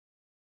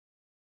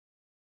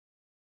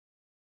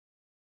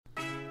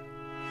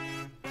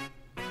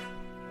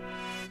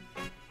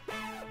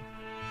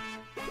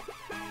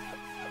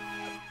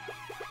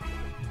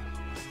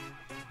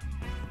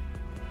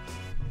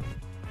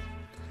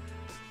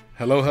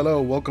Hello,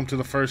 hello. Welcome to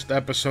the first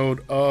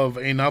episode of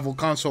A Novel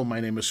Console.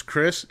 My name is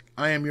Chris.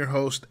 I am your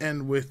host,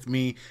 and with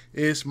me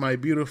is my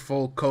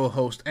beautiful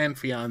co-host and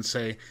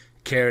fiance,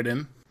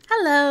 Karradyne.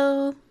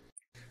 Hello.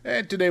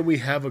 And today we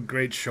have a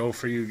great show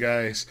for you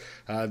guys.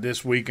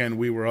 This weekend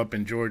we were up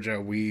in Georgia.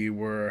 We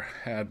were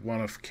at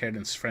one of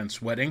Karradyne's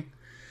friends' wedding,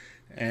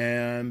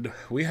 and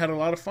we had a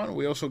lot of fun.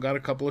 We also got a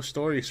couple of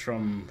stories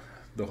from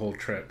the whole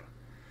trip.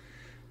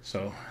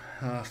 So,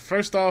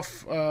 first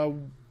off,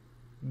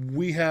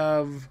 we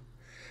have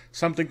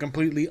something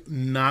completely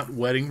not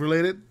wedding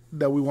related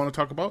that we want to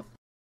talk about,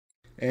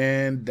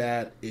 and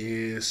that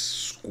is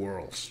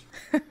squirrels.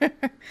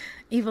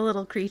 Evil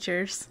little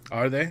creatures.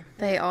 Are they?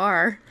 They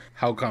are.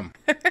 How come?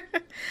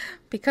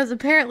 Because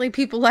apparently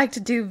people like to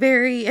do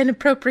very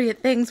inappropriate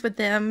things with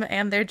them,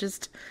 and they're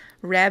just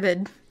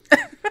rabid.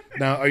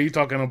 Now, are you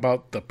talking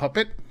about the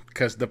puppet?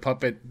 Because the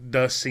puppet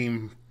does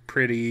seem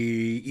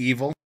pretty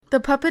evil. The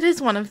puppet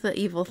is one of the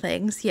evil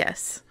things,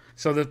 yes.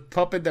 So the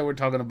puppet that we're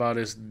talking about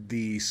is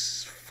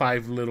these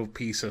 5 little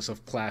pieces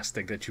of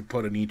plastic that you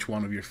put in each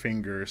one of your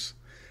fingers,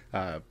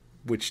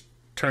 which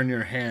turn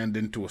your hand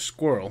into a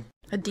squirrel.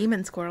 A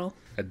demon squirrel.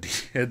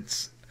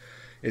 It's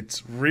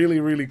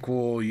really, really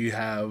cool. You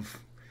have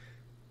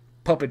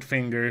puppet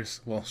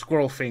fingers,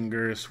 squirrel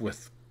fingers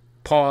with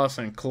paws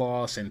and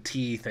claws and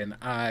teeth and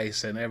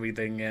eyes and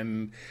everything,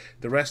 and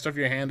the rest of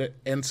your hand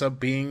ends up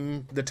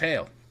being the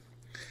tail.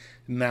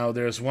 Now,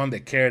 there's one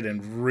that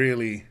Karradyne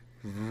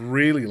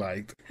really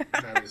liked.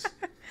 That is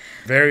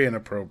very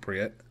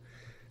inappropriate.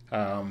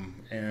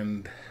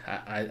 And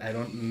I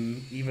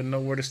don't even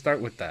know where to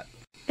start with that.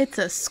 It's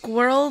a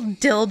squirrel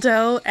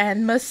dildo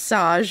and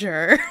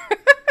massager.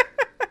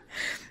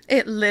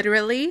 It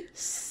literally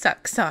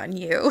sucks on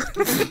you.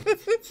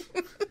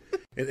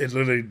 It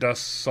literally does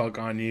suck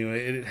on you.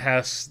 It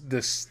has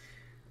this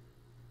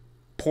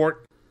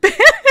port.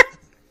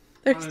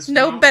 There's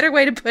no better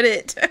way to put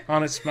it.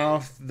 On its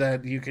mouth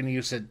that you can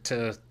use it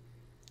to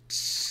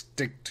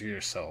stick to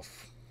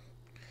yourself.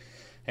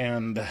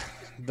 And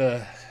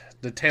the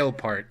tail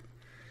part,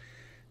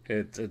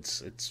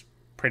 it's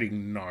pretty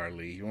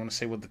gnarly. You want to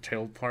say what the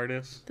tail part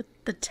is?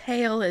 The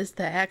tail is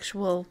the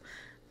actual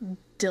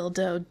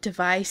dildo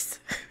device.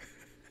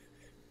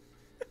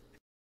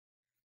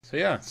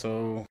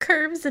 So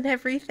curves and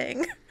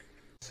everything.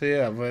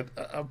 But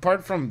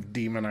apart from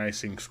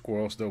demonizing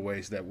squirrels the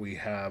ways that we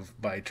have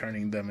by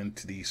turning them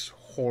into these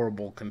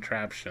horrible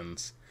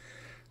contraptions,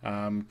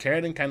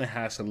 Karradyne kind of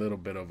has a little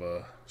bit of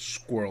a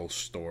squirrel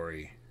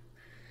story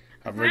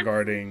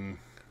regarding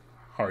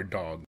our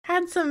dog.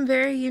 Had some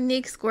very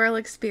unique squirrel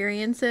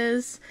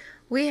experiences.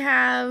 We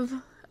have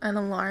an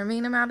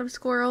alarming amount of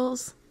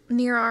squirrels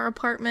near our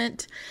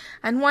apartment,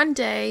 and one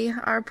day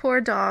our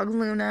poor dog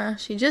Luna,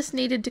 she just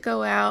needed to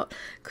go out.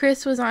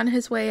 Chris was on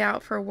his way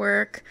out for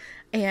work,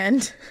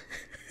 and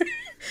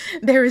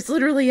there is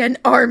literally an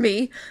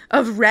army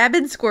of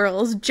rabid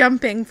squirrels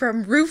jumping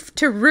from roof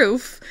to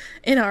roof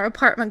in our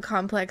apartment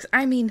complex.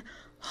 I mean,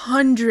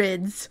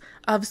 hundreds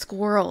of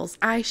squirrels.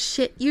 I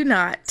shit you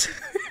not.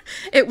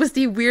 It was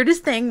the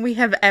weirdest thing we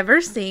have ever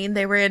seen.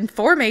 They were in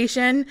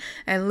formation,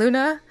 and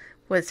Luna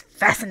was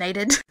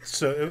fascinated.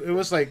 So it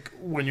was like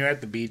when you're at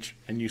the beach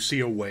and you see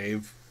a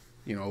wave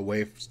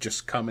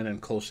just coming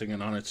and closing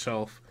in on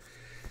itself.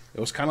 It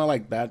was kind of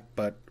like that,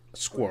 but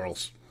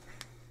squirrels.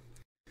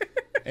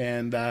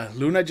 And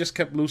Luna just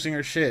kept losing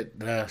her shit.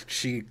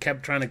 She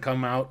kept trying to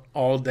come out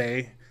all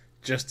day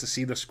just to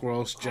see the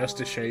squirrels, just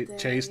to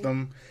chase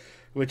them.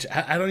 Which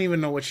I don't even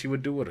know what she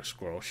would do with a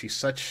squirrel. She's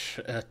such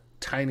a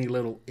tiny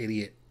little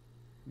idiot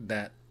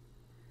that...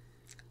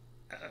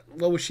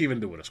 what would she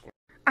even do with a squirrel?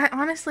 I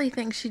honestly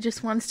think she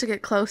just wants to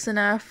get close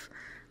enough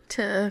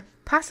to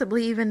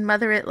possibly even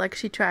mother it like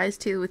she tries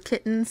to with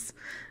kittens.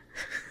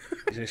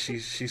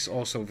 She's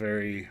also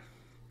very,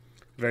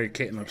 very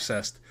kitten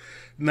obsessed.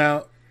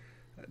 Now,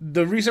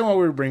 the reason why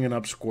we're bringing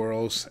up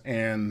squirrels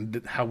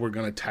and how we're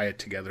going to tie it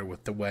together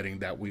with the wedding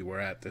that we were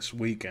at this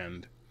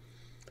weekend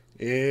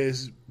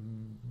is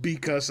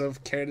because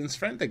of Karradyne's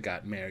friend that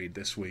got married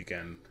this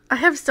weekend. I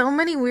have so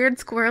many weird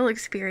squirrel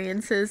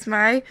experiences.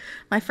 My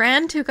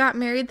friend who got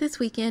married this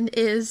weekend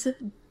is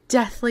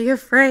deathly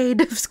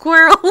afraid of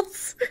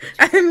squirrels.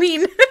 I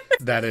mean...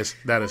 That is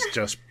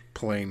just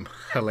plain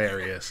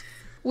hilarious.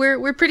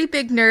 We're pretty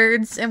big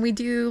nerds, and we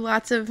do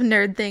lots of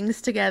nerd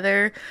things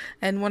together.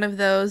 And one of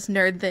those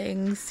nerd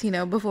things,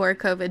 before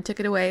COVID took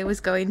it away, was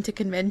going to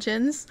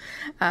conventions.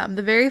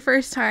 The very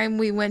first time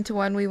we went to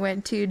one, we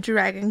went to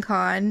Dragon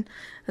Con.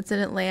 That's in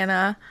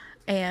Atlanta.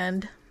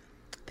 And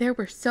there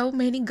were so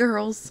many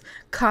girls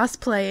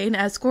cosplaying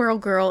as Squirrel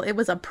Girl. It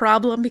was a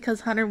problem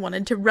because Hunter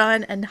wanted to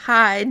run and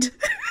hide.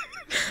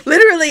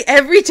 Literally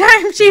every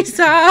time she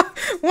saw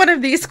one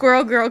of these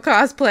Squirrel Girl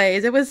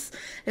cosplays,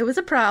 it was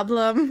a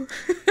problem.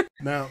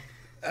 Now,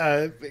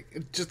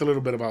 just a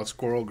little bit about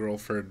Squirrel Girl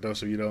for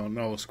those of you who don't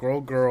know.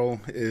 Squirrel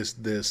Girl is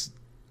this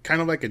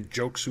kind of like a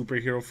joke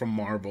superhero from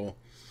Marvel,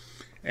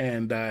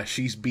 and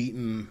she's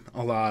beaten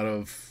a lot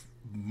of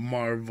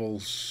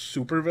Marvel's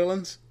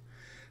supervillains.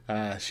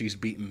 She's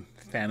beaten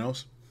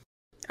Thanos.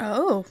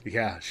 Oh,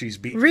 Yeah, she's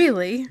beaten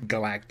really?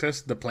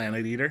 Galactus, the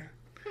planet eater.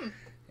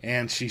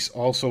 And she's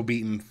also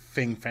beaten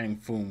Fing Fang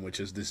Foom,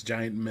 which is this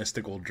giant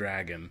mystical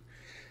dragon.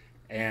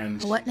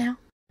 And What now?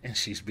 and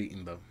she's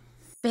beaten them.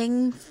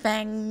 Fing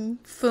Fang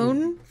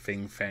Foon?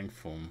 Fing Fang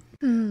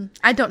Foom.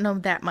 I don't know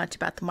that much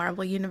about the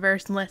Marvel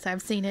Universe unless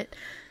I've seen it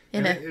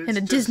in And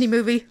a Disney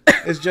movie.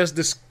 It's just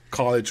this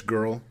college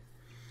girl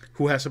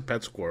who has a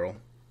pet squirrel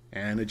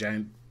and a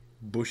giant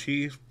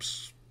bushy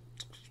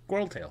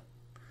squirrel tail.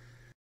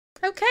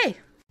 Okay.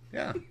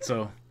 Yeah,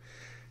 so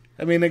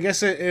I mean, I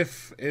guess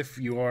if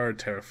you are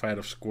terrified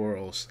of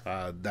squirrels,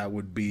 that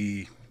would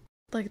be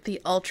Like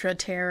the Ultra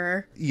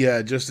Terror.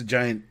 just a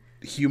giant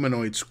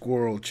humanoid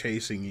squirrel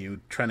chasing you,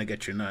 trying to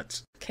get your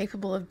nuts.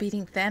 Capable of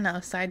beating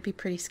Thanos, I'd be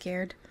pretty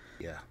scared.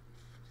 Yeah.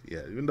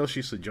 Even though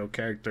she's a joke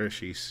character,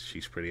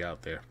 she's pretty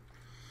out there.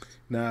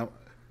 Now,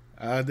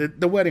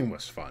 the wedding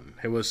was fun.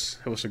 It was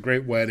a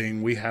great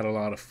wedding. We had a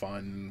lot of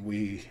fun.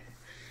 We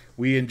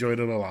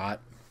enjoyed it a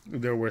lot.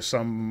 There were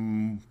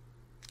some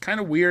kind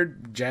of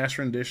weird jazz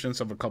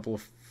renditions of a couple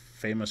of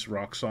famous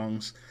rock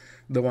songs.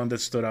 The one that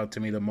stood out to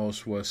me the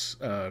most was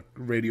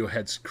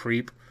Radiohead's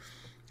 "Creep."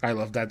 I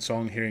love that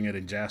song. Hearing it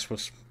in jazz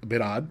was a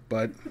bit odd,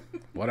 but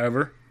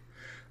whatever.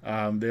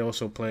 They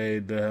also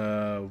played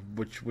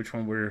which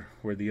one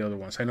were the other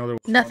ones? I know there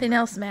was Nothing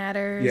Else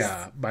Matters.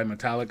 Yeah, by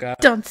Metallica.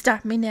 Don't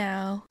Stop Me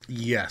Now.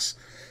 Yes,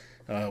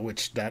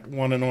 which that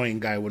one annoying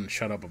guy wouldn't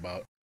shut up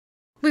about.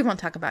 We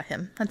won't talk about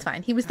him. That's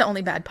fine. He was the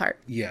only bad part.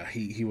 Yeah,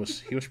 he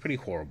was pretty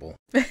horrible.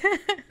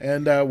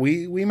 And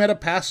we met a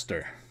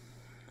pastor,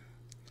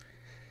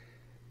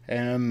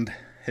 and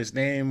his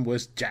name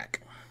was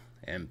Jack,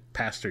 and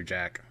Pastor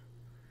Jack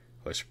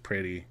was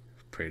pretty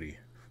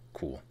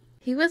cool.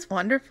 He was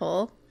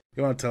wonderful.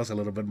 You want to tell us a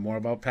little bit more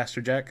about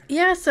Pastor Jack?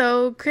 Yeah,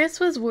 so Chris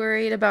was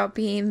worried about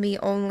being the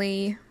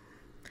only,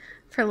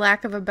 for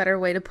lack of a better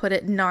way to put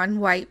it,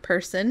 non-white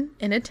person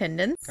in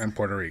attendance. I'm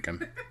Puerto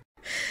Rican.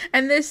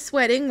 And this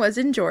wedding was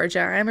in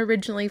Georgia. I'm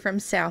originally from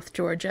South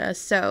Georgia,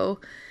 so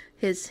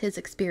his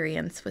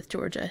experience with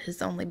Georgia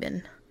has only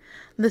been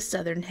the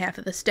southern half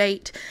of the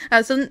state.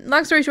 So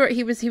long story short,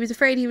 he was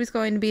afraid he was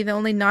going to be the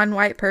only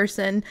non-white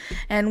person,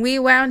 and we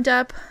wound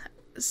up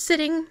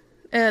sitting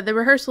the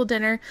rehearsal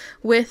dinner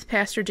with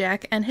Pastor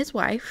Jack and his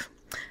wife.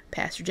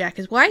 Pastor Jack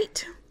is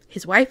white.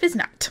 His wife is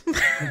not.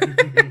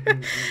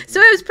 So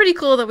it was pretty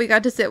cool that we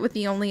got to sit with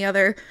the only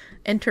other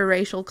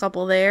interracial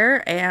couple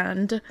there,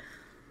 and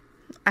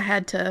I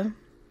had to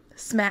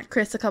smack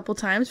Chris a couple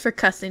times for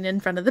cussing in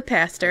front of the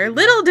pastor.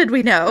 Little did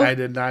we know. I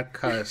did not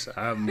cuss.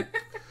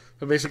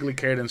 So basically,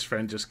 Karradyne's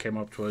friend just came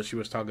up to us. She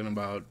was talking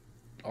about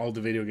all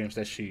the video games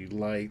that she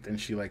liked, and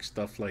she liked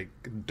stuff like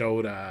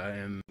Dota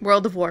and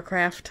World of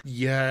Warcraft.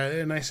 Yeah,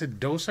 and I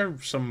said, those are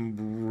some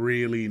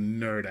really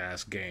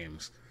nerd-ass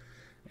games.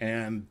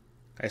 And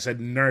I said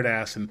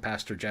nerd-ass, and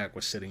Pastor Jack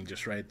was sitting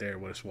just right there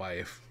with his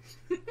wife.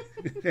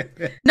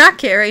 Not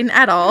caring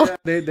at all.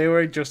 They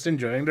were just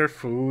enjoying their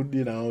food,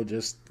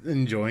 just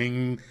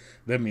enjoying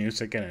the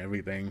music and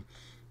everything.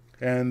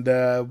 And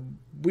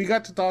we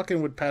got to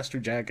talking with Pastor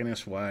Jack and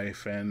his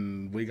wife,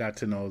 and we got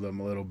to know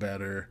them a little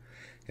better.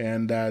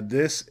 And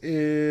this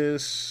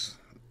is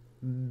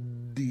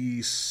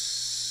the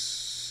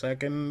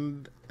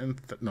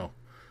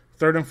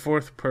third and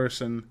fourth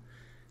person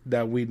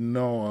that we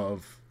know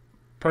of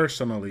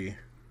personally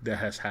that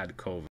has had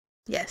COVID.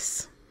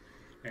 Yes.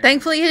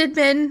 Thankfully, it had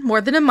been more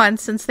than a month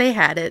since they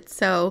had it,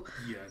 so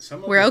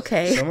we're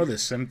okay. Some of the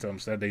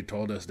symptoms that they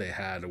told us they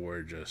had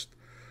were just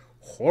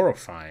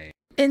horrifying.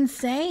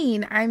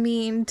 Insane. I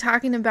mean,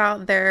 talking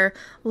about their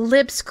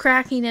lips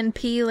cracking and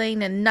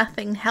peeling and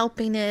nothing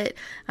helping it.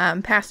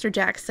 Pastor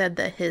Jack said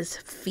that his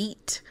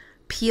feet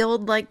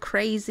peeled like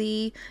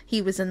crazy.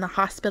 He was in the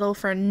hospital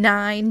for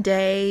 9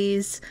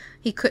 days.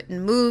 He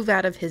couldn't move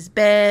out of his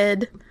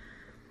bed.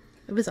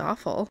 It was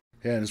awful.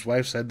 Yeah, and his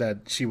wife said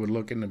that she would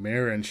look in the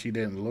mirror and she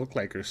didn't look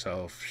like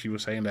herself. She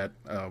was saying that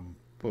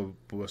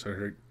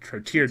her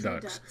tear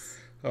ducts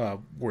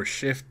were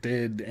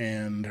shifted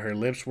and her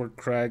lips were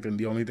cracked, and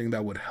the only thing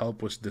that would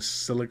help was the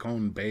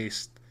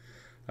silicone-based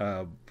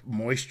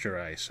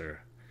moisturizer,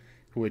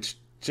 which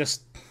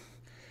just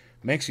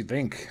makes you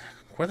think,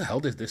 where the hell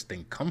did this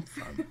thing come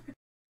from?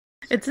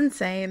 It's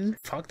insane.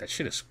 Fuck, that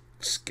shit is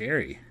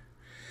scary.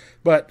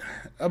 But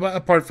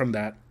apart from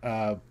that,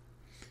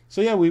 so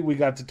yeah, we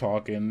got to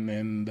talking,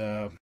 and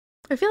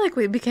I feel like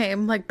we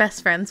became like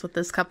best friends with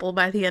this couple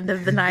by the end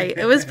of the night.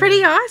 It was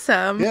pretty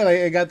awesome. Yeah, like,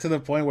 it got to the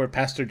point where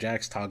Pastor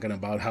Jack's talking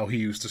about how he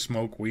used to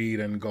smoke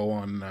weed and go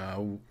on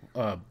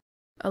a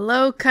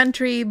low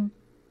country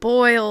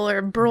boil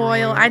or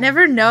broil. I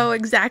never know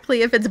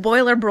exactly if it's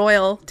boil or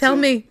broil. Tell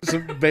me. So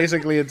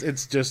basically,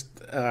 it's just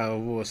what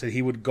was it?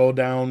 He would go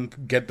down,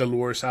 get the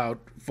lures out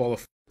full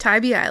of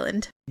Tybee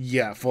Island.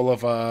 Yeah, full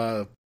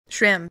of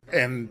shrimp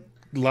and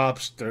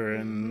lobster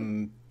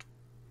and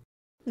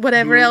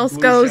whatever else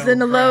goes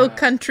in a low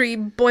country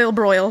boil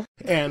broil.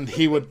 And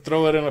he would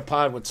throw it in a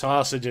pot with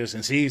sausages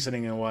and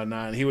seasoning and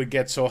whatnot. And he would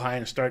get so high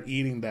and start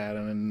eating that,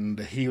 and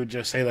he would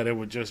just say that it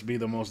would just be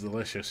the most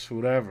delicious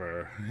food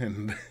ever.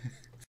 And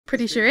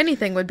Pretty sure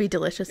anything would be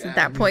delicious at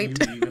that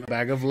point. Even a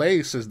bag of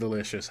Lay's is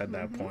delicious at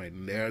that point.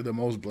 And they're the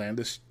most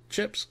blandest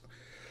chips.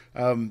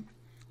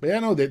 But yeah,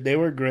 no, they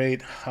were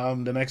great.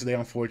 The next day,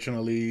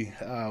 unfortunately,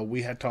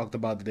 we had talked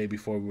about the day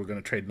before we were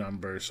going to trade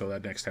numbers, so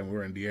that next time we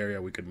were in the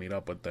area, we could meet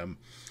up with them.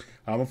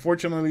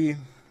 Unfortunately,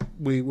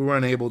 we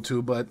weren't able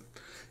to, but,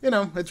 you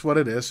know, it's what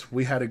it is.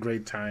 We had a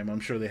great time. I'm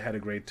sure they had a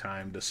great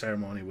time. The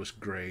ceremony was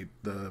great.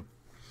 The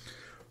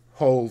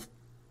whole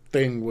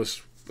thing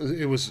was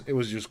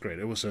just great.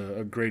 It was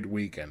a great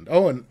weekend.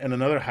 Oh, and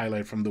another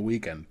highlight from the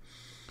weekend.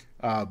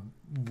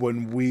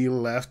 When we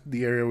left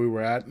the area we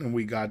were at and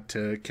we got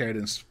to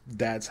Karradyne's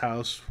dad's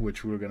house,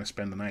 which we were going to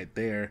spend the night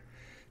there,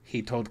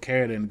 he told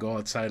Karradyne, go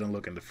outside and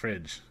look in the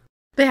fridge.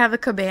 They have a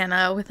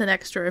cabana with an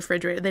extra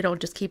refrigerator. They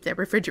don't just keep their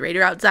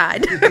refrigerator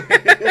outside.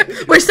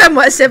 We're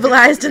somewhat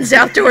civilized in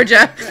South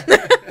Georgia.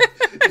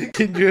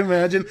 Can you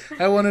imagine?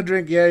 I want a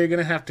drink. Yeah, you're going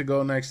to have to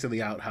go next to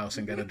the outhouse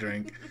and get a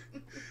drink.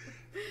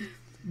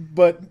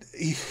 But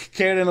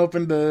Karradyne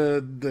opened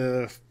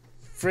the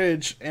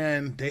fridge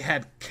and they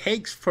had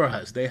cakes for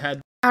us. They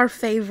had our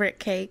favorite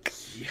cake.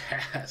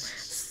 Yes.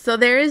 So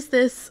there is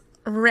this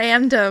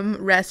random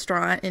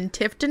restaurant in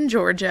Tifton,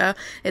 Georgia.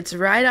 It's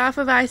right off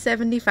of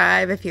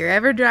I-75. If you're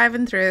ever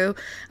driving through,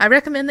 I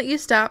recommend that you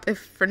stop, if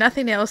for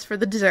nothing else, for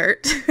the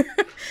dessert.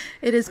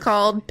 It is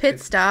called Pit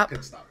Stop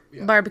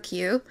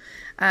Barbecue.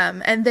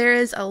 And there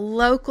is a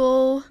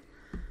local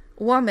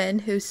woman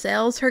who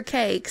sells her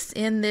cakes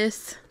in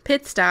this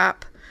pit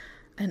stop.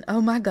 And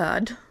oh my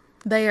God,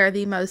 they are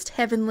the most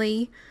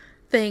heavenly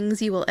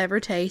things you will ever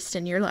taste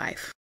in your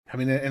life. I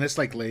mean, and it's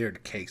like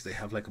layered cakes. They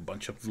have like a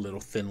bunch of little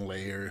thin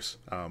layers.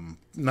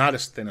 Not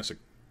as thin as a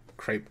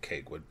crepe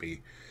cake would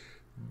be.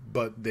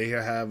 But they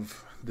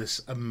have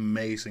this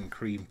amazing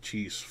cream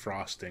cheese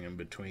frosting in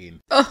between.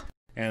 Oh.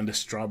 And the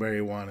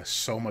strawberry one is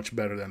so much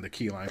better than the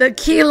key lime. The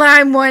key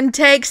lime one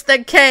takes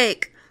the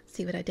cake.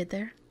 See what I did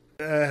there?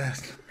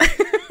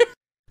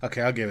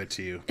 Okay, I'll give it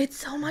to you. It's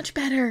so much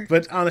better.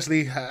 But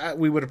honestly,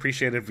 we would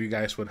appreciate it if you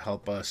guys would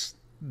help us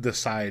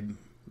decide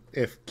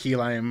if key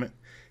lime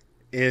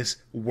is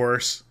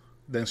worse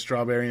than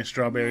strawberry and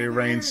strawberry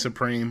reigns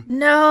supreme.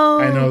 No.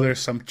 I know there's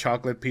some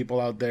chocolate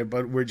people out there,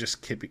 but we're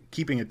just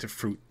keeping it to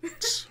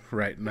fruits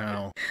right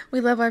now.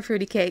 We love our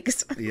fruity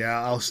cakes.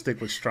 Yeah, I'll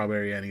stick with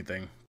strawberry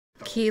anything.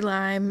 Key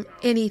lime,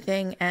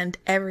 anything and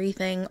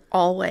everything,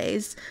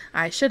 always.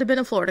 I should have been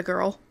a Florida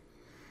girl.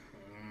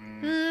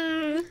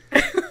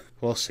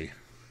 We'll see.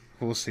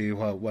 We'll see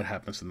what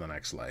happens in the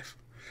next life.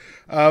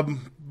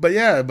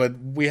 But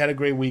we had a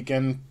great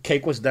weekend.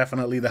 Cake was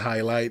definitely the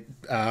highlight.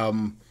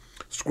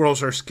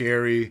 Squirrels are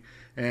scary.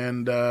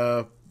 And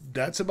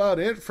that's about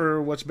it for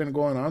what's been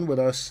going on with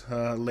us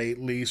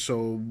lately.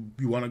 So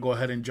you want to go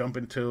ahead and jump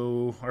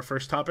into our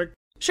first topic?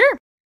 Sure.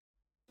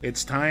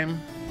 It's time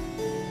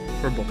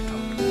for book talk.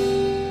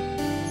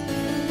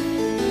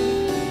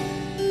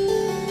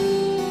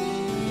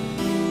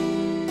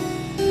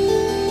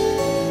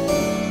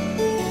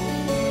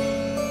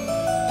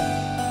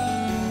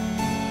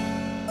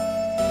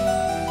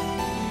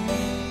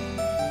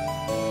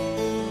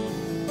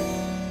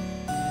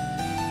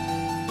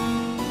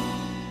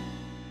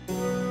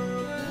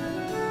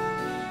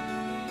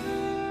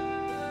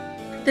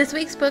 This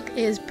week's book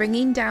is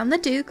Bringing Down the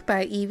Duke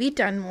by Evie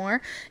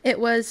Dunmore. It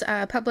was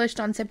published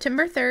on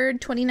September 3rd,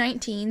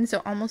 2019,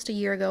 so almost a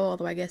year ago,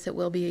 although I guess it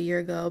will be a year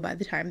ago by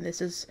the time this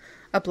is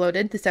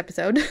uploaded, this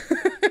episode.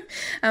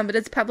 But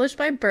it's published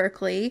by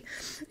Berkeley.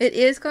 It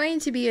is going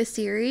to be a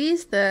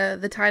series.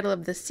 The title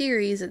of the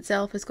series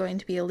itself is going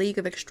to be A League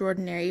of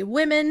Extraordinary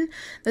Women.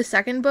 The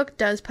second book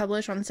does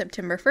publish on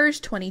September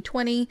 1st,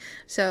 2020,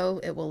 so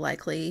it will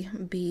likely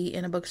be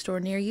in a bookstore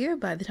near you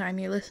by the time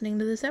you're listening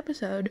to this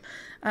episode.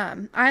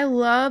 I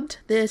loved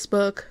this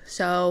book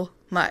so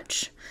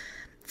much.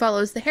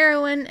 Follows the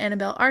heroine,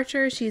 Annabelle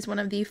Archer. She's one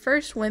of the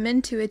first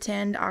women to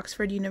attend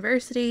Oxford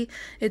University.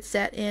 It's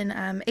set in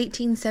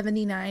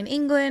 1879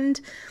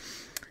 England.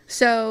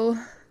 So,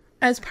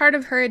 as part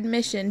of her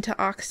admission to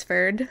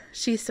Oxford,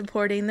 she's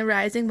supporting the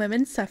rising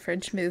women's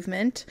suffrage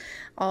movement.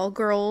 All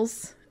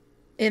girls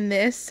in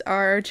this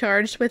are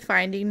charged with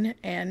finding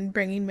and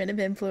bringing men of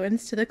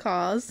influence to the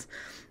cause.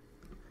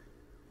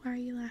 Why are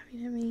you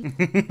laughing at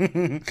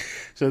me?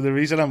 So the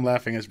reason I'm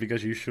laughing is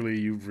because usually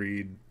you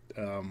read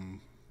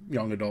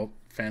young adult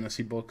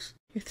fantasy books.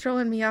 You're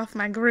throwing me off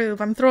my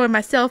groove. I'm throwing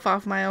myself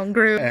off my own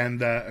groove.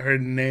 And her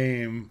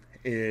name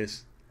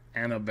is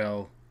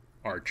Annabelle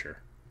Archer.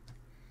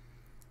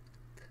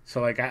 So,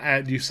 like,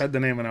 you said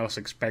the name and I was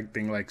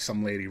expecting, like,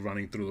 some lady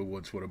running through the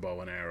woods with a bow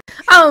and arrow.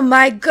 Oh,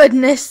 my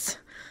goodness.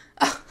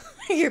 Oh,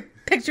 you're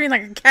picturing,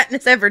 like, a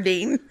Katniss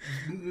Everdeen,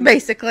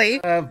 basically.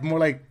 More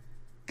like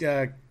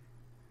Arwen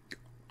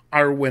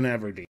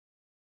Everdeen.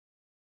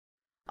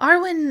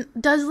 Arwen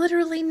does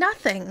literally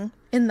nothing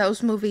in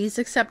those movies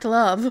except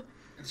love.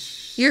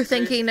 You're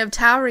thinking of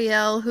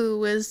Tauriel, who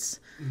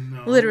was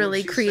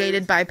literally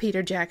created by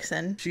Peter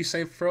Jackson. She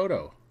saved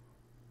Frodo.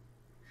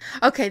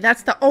 Okay,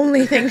 that's the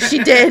only thing she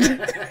did.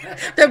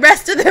 The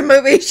rest of the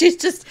movie, she's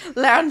just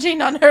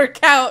lounging on her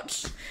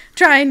couch,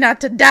 trying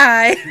not to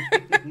die.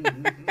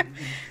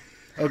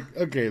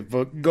 Okay,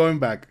 but going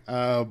back,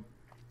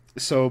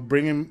 so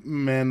bringing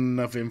men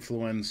of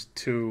influence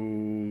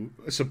to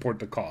support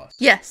the cause.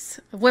 Yes,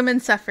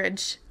 women's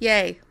suffrage.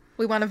 Yay.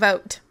 We want to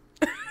vote.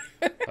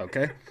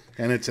 Okay,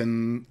 and it's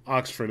in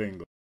Oxford,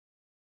 England.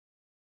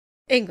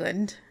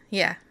 England,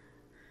 yeah.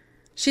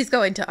 She's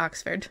going to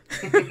Oxford.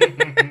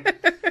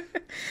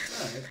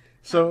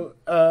 So,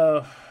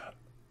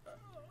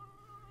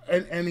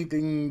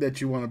 anything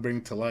that you want to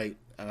bring to light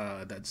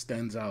that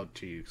stands out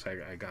to you? 'Cause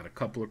I got a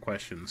couple of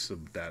questions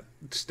that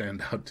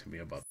stand out to me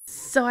about.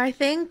 So I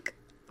think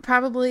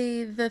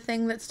probably the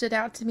thing that stood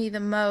out to me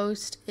the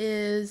most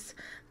is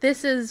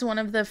this is one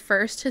of the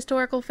first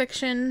historical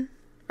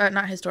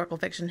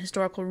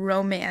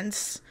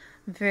romance.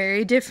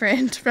 Very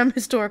different from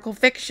historical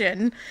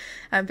fiction.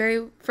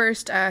 Very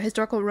first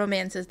historical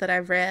romances that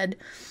I've read.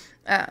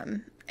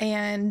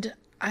 And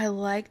I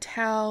liked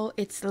how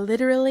it's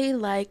literally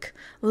like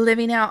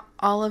living out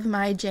all of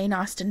my Jane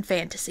Austen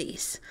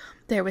fantasies.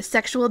 There was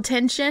sexual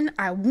tension.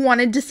 I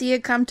wanted to see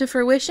it come to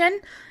fruition.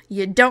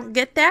 You don't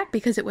get that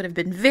because it would have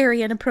been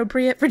very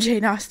inappropriate for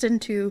Jane Austen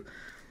to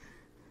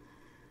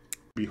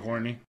Be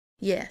horny?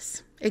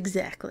 Yes,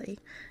 exactly.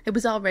 It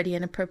was already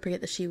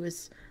inappropriate that she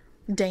was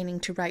deigning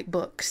to write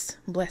books.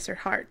 Bless her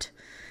heart.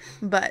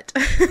 But,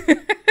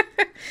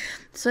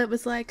 so it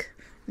was like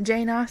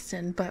Jane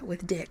Austen, but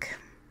with dick.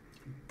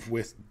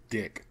 With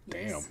dick.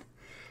 Damn.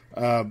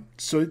 Yes.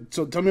 So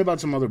tell me about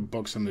some other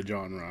books in the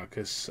genre,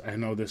 because I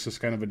know this is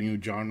kind of a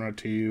new genre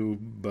to you,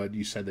 but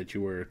you said that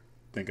you were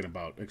thinking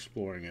about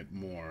exploring it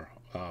more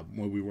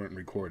when we weren't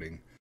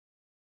recording.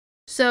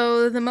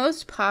 So the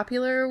most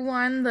popular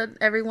one that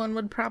everyone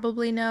would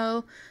probably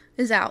know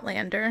is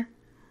Outlander.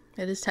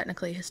 It is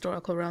technically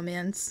historical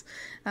romance.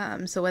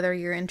 So whether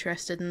you're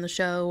interested in the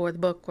show or the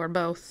book or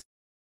both.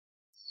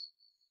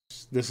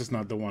 This is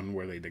not the one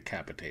where they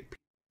decapitate people.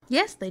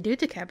 Yes, they do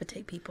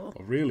decapitate people.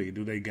 Oh, really?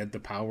 Do they get the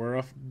power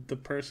of the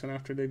person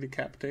after they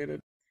decapitate it?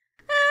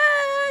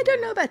 I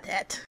don't know about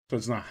that. So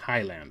it's not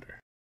Highlander.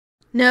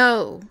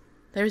 No.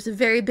 There's a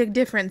very big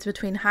difference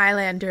between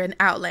Highlander and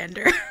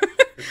Outlander.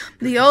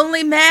 The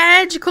only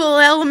magical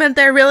element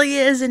there really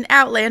is in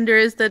Outlander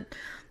is that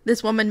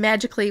this woman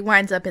magically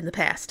winds up in the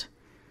past.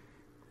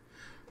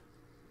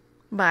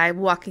 By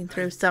walking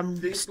through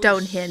some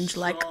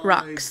Stonehenge-like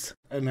rocks.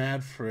 An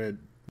ad for it.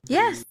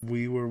 Yes.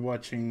 We were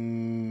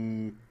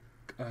watching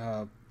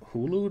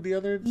Hulu the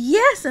other day.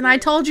 Yes, and I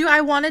told you I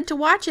wanted to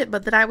watch it,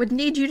 but that I would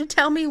need you to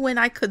tell me when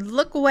I could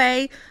look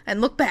away and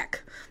look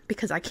back.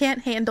 Because I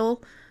can't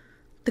handle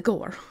the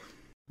gore.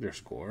 There's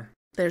gore.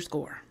 There's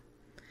gore.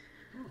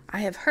 I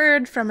have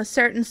heard from a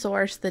certain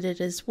source that it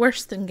is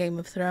worse than Game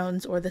of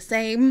Thrones or the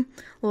same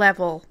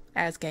level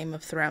as Game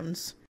of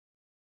Thrones.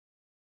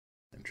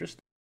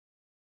 Interesting.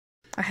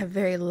 I have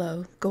very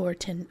low gore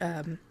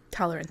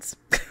tolerance.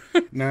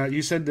 Now,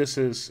 you said this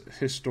is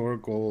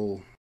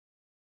historical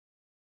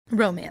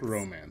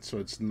Romance. So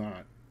it's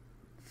not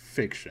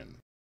fiction.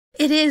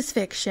 It is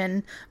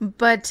fiction,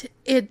 but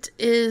it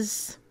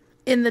is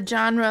in the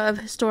genre of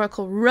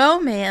historical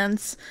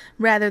romance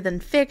rather than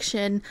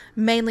fiction,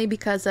 mainly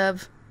because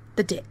of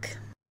the dick.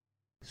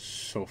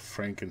 So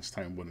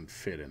Frankenstein wouldn't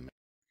fit in there.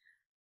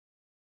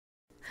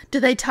 Do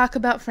they talk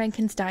about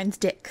Frankenstein's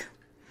dick?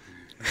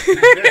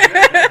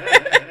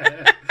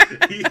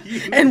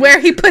 And where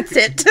he puts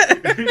it.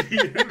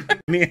 You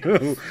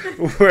knew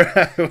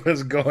where I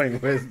was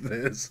going with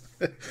this.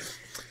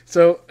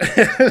 So,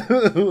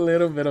 a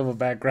little bit of a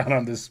background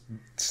on this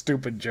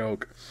stupid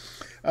joke.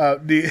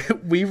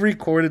 We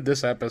recorded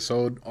this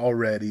episode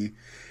already,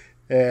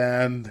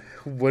 and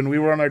when we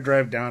were on our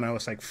drive down, I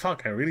was like,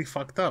 fuck, I really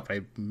fucked up.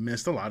 I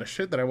missed a lot of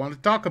shit that I wanted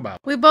to talk about.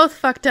 We both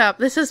fucked up.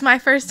 This is my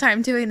first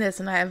time doing this,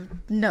 and I have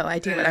no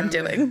idea what I'm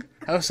doing.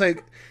 I was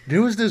like,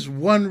 there was this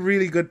one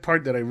really good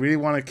part that I really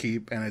want to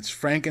keep, and it's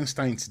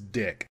Frankenstein's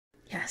dick.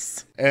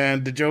 Yes.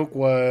 And the joke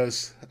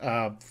was,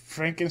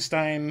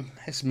 Frankenstein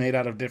is made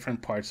out of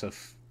different parts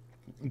of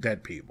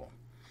dead people.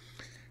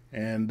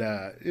 And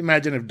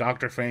imagine if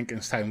Dr.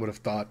 Frankenstein would have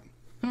thought,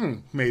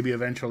 maybe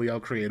eventually I'll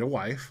create a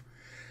wife.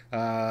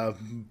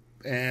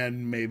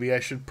 And maybe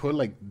I should put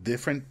like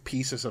different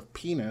pieces of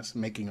penis,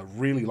 making a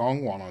really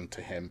long one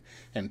onto him,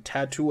 and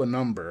tattoo a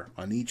number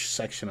on each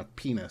section of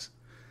penis.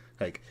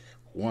 Like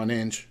 1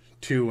 inch,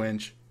 2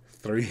 inch,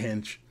 3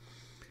 inch.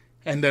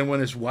 And then when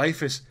his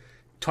wife is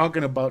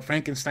talking about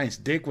Frankenstein's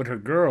dick with her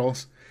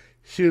girls,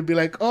 she would be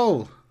like,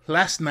 oh,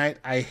 last night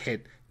I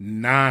hit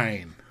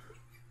 9.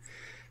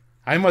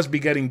 I must be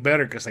getting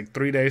better because like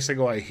 3 days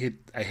ago I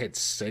hit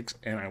 6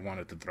 and I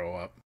wanted to throw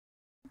up.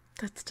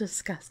 That's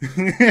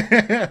disgusting.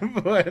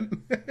 But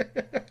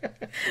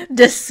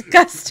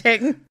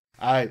disgusting.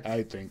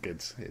 I think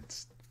it's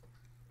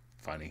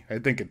funny. I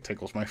think it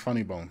tickles my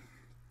funny bone.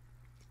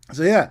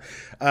 So yeah,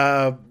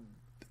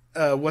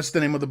 what's the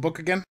name of the book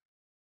again?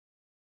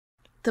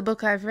 The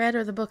book I've read,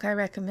 or the book I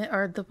recommend,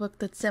 or the book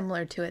that's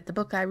similar to it? The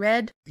book I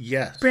read?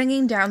 Yes.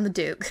 Bringing Down the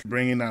Duke.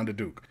 Bringing Down the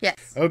Duke. Yes.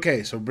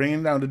 Okay, so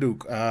Bringing Down the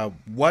Duke.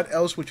 What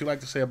else would you like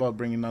to say about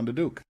Bringing Down the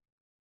Duke?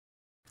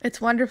 It's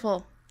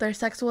wonderful. Their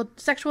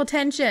sexual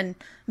tension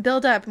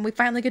build up, and we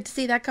finally get to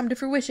see that come to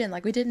fruition,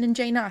 like we didn't in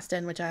Jane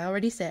Austen, which I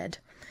already said.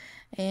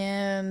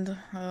 And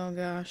oh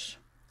gosh,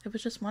 it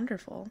was just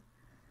wonderful.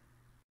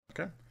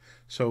 Okay.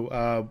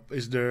 So,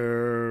 is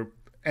there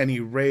any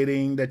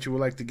rating that you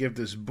would like to give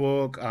this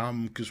book?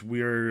 Because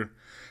we're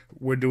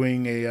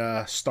doing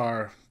a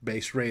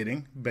star-based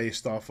rating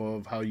based off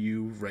of how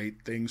you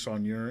rate things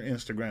on your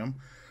Instagram,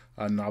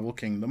 Novel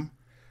Kingdom.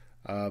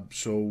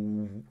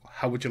 So,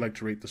 how would you like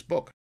to rate this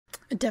book?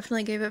 I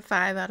definitely gave it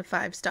 5 out of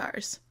 5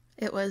 stars.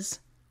 It was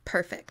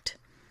perfect.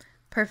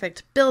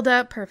 Perfect build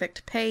up,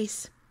 perfect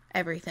pace,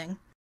 everything.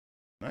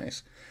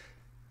 Nice.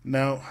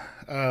 Now,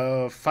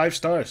 5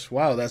 stars.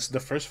 Wow, that's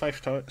the first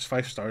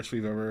 5 stars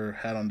we've ever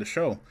had on the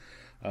show.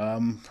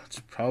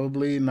 It's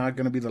probably not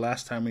going to be the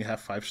last time we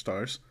have 5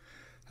 stars.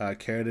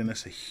 Karradyne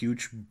is a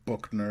huge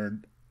book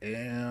nerd,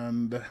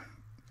 and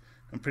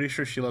I'm pretty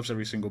sure she loves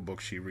every single book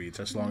she reads,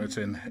 as long as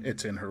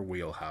it's in her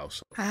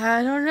wheelhouse.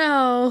 I don't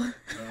know.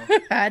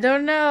 I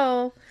don't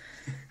know.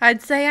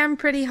 I'd say I'm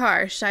pretty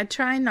harsh. I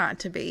try not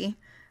to be.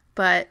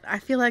 But I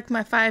feel like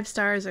my 5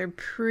 stars are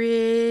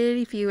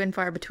pretty few and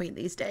far between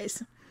these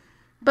days.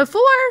 But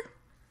 4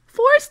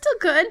 is still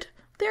good.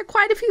 There are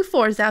quite a few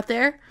 4s out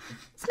there.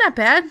 It's not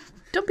bad.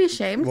 Don't be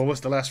ashamed. What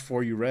was the last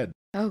 4 you read?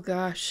 Oh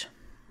gosh.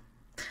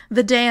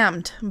 The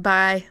Damned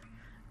by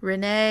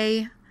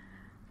Renee.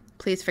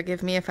 Please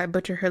forgive me if I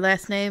butcher her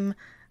last name.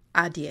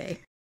 Adier.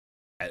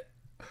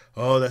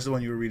 Oh, that's the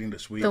one you were reading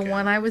this week. The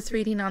one I was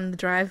reading on the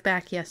drive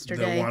back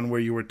yesterday. The one where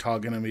you were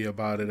talking to me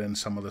about it and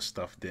some of the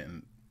stuff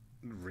didn't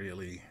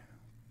really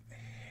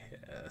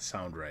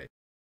sound right.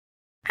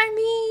 I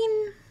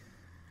mean,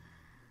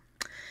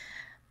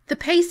 the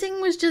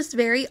pacing was just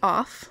very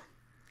off.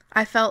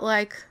 I felt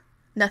like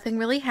nothing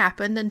really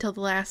happened until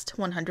the last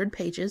 100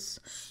 pages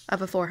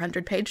of a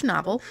 400-page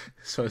novel.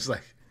 So it's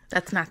like...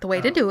 That's not the way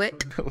to do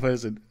it. What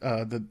is it?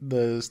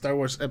 The Star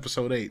Wars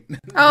Episode 8.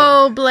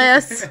 Oh,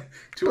 bless.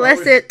 Bless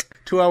hours, it.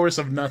 2 hours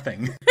of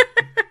nothing.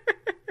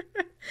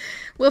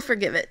 We'll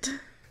forgive it.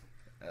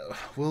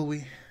 Will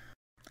we?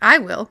 I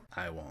will.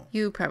 I won't.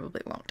 You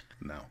probably won't.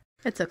 No.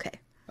 It's okay.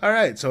 All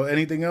right. So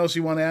anything else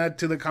you want to add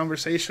to the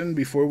conversation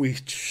before we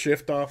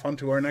shift off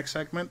onto our next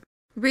segment?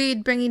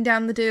 Read Bringing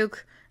Down the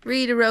Duke.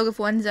 Read A Rogue of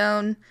One's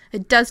Own.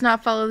 It does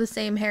not follow the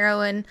same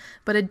heroine,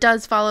 but it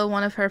does follow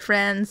one of her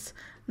friends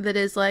that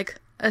is like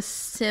a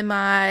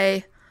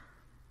semi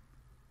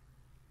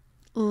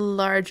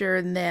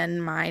larger than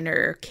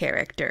minor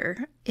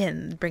character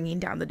in Bringing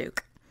Down the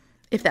Duke,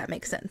 if that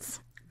makes sense.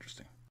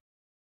 Interesting.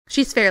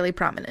 She's fairly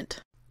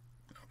prominent.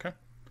 Okay.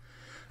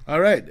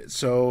 All right.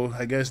 So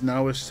I guess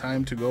now it's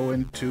time to go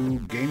into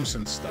games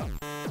and stuff.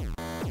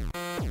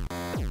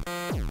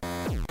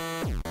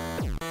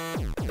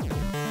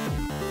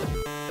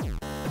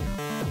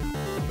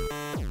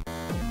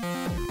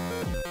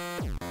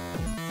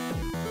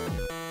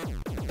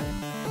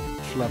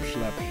 Schlep,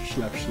 schlep,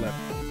 schlep, schlep,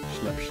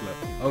 schlep,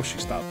 schlep. Oh, she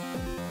stopped.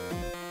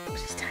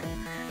 She's done.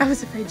 I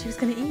was afraid she was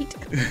going to eat.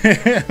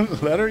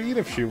 Let her eat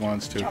if she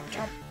wants to. Chop,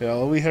 chop. Yeah,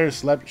 all we heard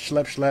slep,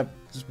 schlep, schlep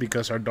is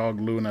because our dog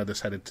Luna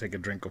decided to take a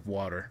drink of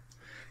water.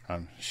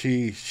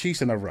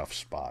 She's in a rough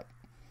spot.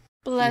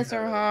 Bless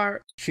her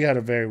heart. She had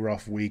a very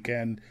rough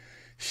weekend.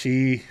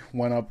 She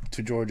went up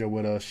to Georgia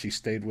with us. She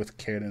stayed with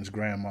Karradyne's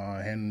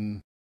grandma,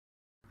 and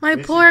My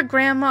poor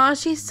grandma,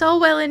 she's so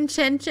well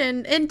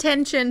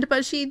intentioned,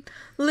 but she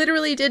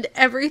literally did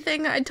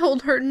everything I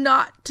told her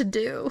not to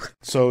do.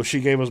 so she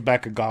gave us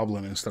back a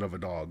goblin instead of a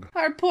dog.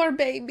 Our poor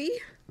baby.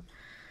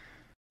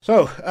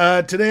 So,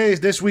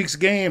 this week's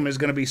game is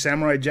going to be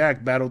Samurai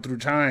Jack Battle Through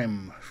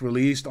Time,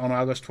 released on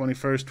August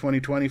 21st,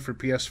 2020 for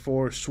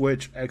PS4,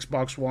 Switch,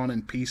 Xbox One,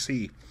 and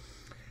PC.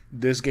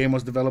 This game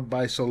was developed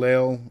by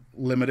Soleil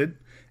Limited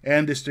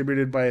and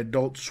distributed by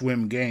Adult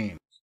Swim Games.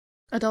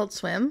 Adult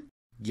Swim?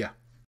 Yeah.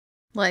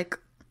 Like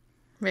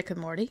Rick and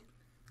Morty?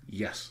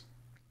 Yes.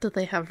 Do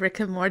they have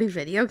Rick and Morty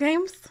video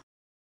games?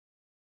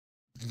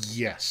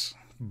 Yes.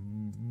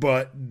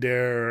 But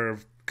they're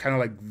kind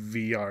of like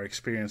VR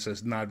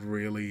experiences, not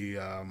really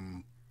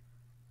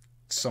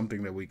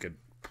something that we could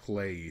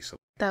play. So.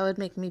 That would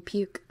make me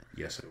puke.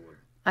 Yes, it would.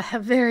 I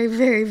have very,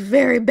 very,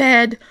 very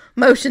bad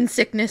motion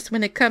sickness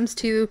when it comes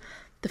to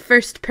the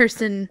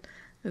first-person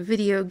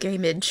video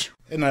gameage.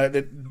 And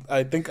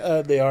I think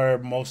they are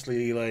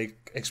mostly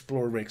like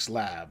explore Rick's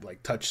lab,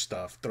 like touch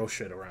stuff, throw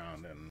shit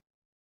around, and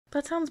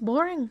That sounds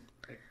boring.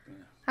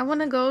 I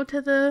want to go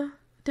to the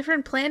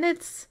different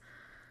planets,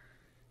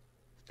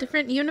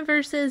 different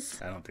universes.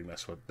 I don't think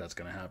that's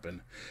going to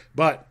happen.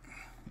 But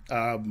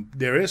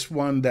there is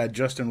one that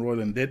Justin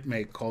Roiland did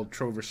make called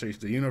Trover Saves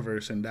the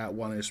Universe, and that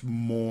one is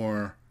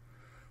more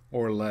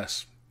or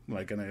less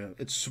like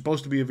it's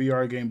supposed to be a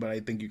VR game, but I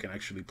think you can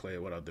actually play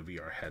it without the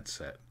VR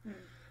headset.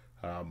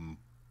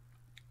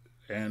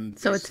 And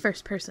So it's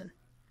first person.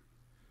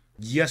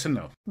 Yes and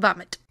no.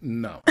 Vomit.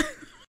 No.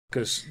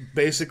 Because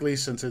basically,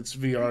 since it's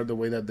VR, the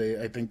way that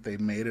I think they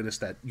made it is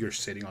that you're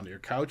sitting on your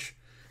couch.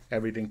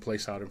 Everything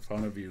plays out in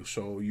front of you,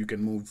 so you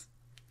can move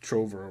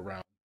Trover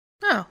around.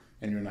 Oh.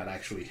 And you're not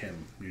actually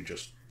him. You're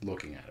just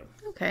looking at him.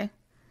 Okay.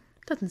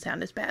 Doesn't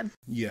sound as bad.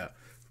 Yeah.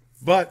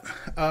 But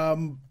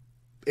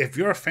if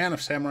you're a fan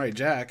of Samurai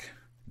Jack,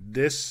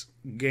 this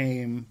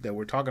game that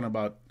we're talking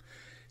about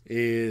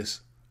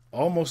is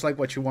almost like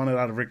what you wanted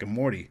out of Rick and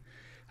Morty.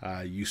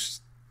 You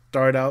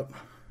start out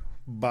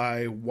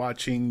by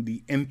watching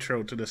the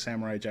intro to the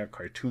Samurai Jack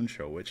cartoon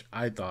show, which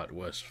I thought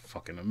was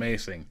fucking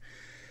amazing.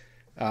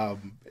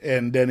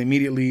 And then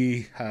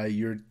immediately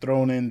you're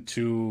thrown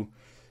into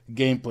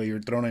gameplay,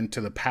 you're thrown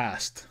into the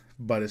past,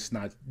 but it's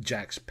not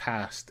Jack's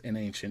past in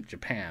ancient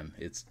Japan.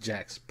 It's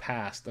Jack's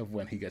past of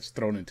when he gets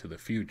thrown into the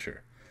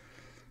future.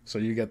 So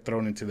you get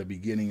thrown into the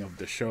beginning of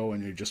the show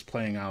and you're just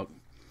playing out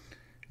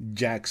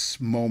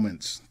Jack's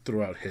moments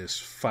throughout his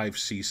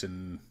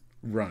 5-season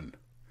run.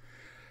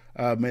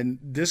 And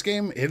this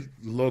game, it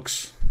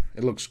looks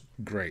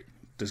great.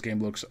 This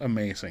game looks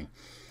amazing.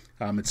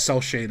 It's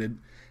cel-shaded,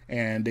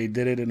 and they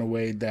did it in a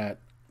way that,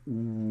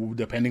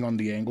 depending on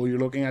the angle you're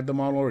looking at the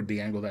model or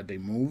the angle that they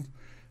move,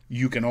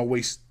 you can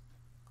always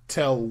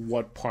tell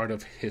what part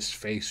of his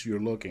face you're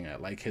looking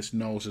at. Like, his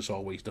nose is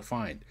always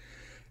defined.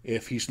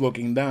 If he's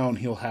looking down,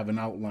 he'll have an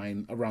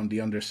outline around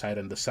the underside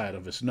and the side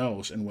of his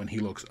nose, and when he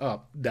looks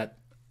up, that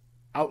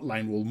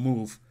outline will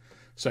move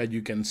so that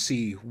you can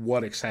see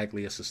what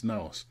exactly is his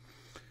nose.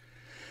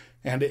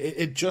 And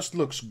it just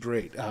looks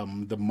great.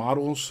 The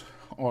models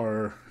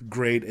are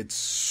great. It's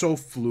so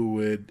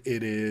fluid.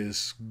 It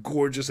is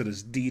gorgeous. It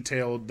is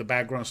detailed. The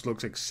backgrounds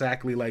looks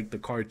exactly like the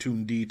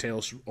cartoon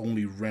details,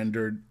 only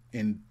rendered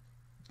in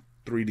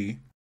 3D.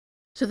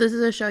 So this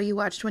is a show you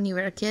watched when you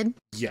were a kid?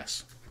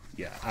 Yes.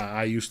 Yeah,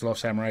 I used to love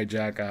Samurai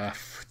Jack. I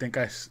think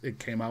it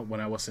came out when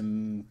I was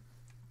in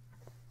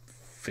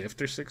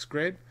 5th or 6th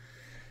grade,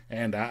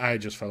 and I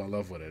just fell in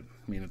love with it.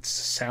 I mean, it's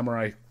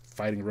samurai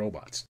fighting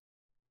robots.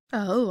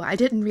 Oh, I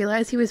didn't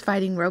realize he was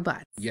fighting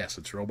robots. Yes,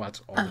 it's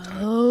robots all the time.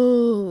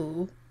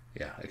 Oh.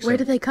 Yeah. Where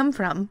do they come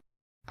from?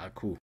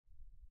 Aku.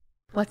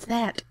 What's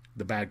that?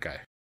 The bad guy.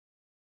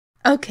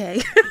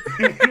 Okay.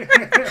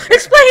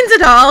 Explains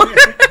it all.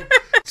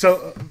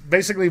 So,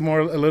 basically, a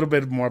little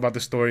bit more about the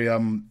story.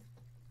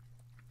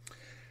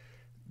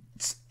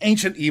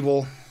 Ancient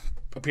evil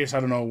appears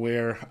out of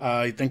nowhere.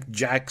 I think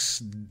Jack's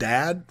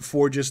dad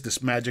forges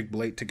this magic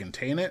blade to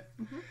contain it.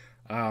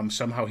 Mm-hmm.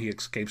 Somehow he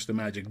escapes the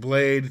magic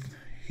blade.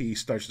 He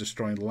starts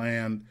destroying the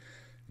land.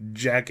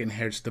 Jack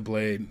inherits the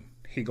blade.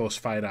 He goes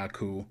fight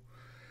Aku.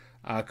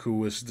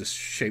 Aku is this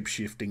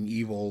shape-shifting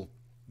evil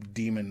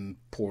demon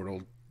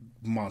portal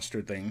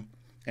monster thing.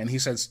 And he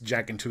sends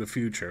Jack into the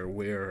future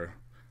where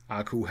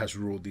Aku has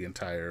ruled the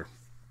entire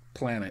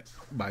planet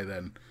by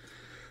then.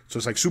 So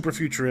it's like super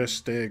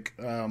futuristic.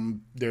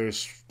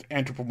 There's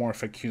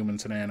anthropomorphic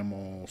humans and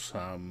animals.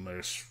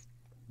 There's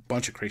a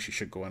bunch of crazy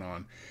shit going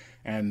on.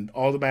 And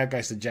all the bad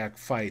guys that Jack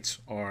fights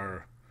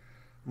are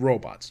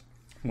robots.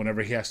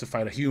 Whenever he has to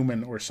fight a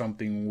human or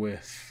something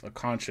with a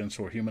conscience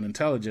or human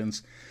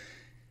intelligence,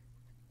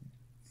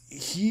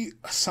 he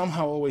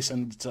somehow always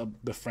ends up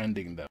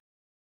befriending them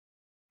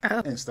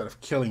instead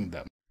of killing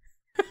them.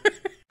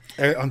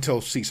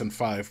 Until season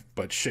 5,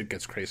 but shit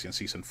gets crazy in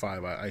season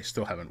 5. I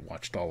still haven't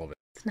watched all of it.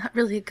 It's not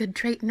really a good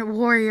trait in a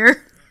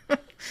warrior.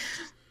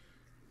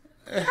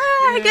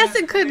 I guess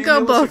it could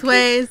go both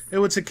ways. It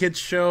was a kid's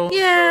show.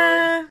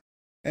 Yeah.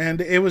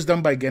 And it was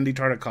done by Genndy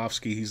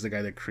Tartakovsky. He's the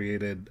guy that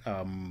created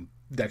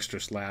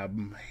Dexter's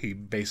Lab. He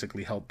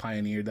basically helped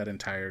pioneer that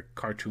entire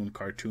cartoon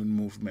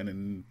movement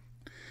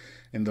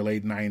in the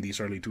late 90s,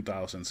 early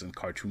 2000s in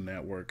Cartoon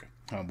Network,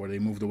 where they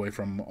moved away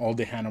from all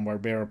the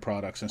Hanna-Barbera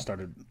products and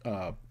started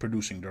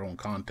producing their own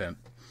content.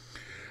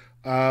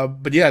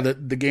 But yeah,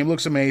 the game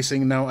looks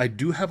amazing. Now, I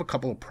do have a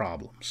couple of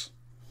problems.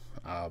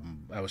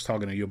 I was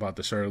talking to you about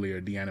this earlier.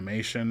 The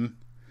animation,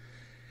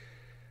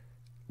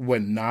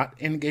 when not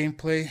in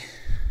gameplay,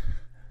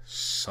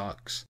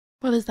 sucks.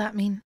 What does that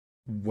mean?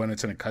 When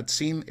it's in a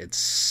cutscene, it's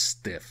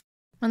stiff.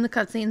 When the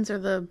cutscenes are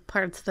the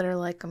parts that are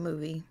like a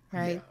movie,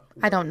 right?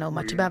 Yeah. I don't know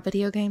much about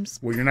video games.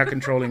 Where you're not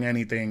controlling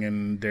anything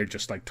and they're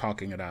just like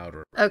talking it out.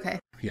 Okay.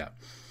 Yeah.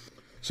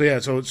 So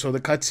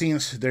the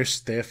cutscenes, they're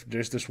stiff.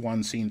 There's this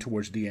one scene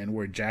towards the end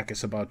where Jack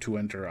is about to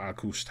enter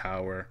Aku's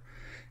tower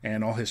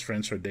and all his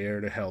friends are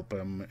there to help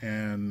him,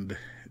 and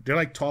they're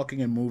like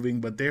talking and moving,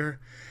 but they're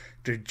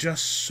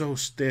just so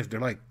stiff.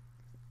 They're like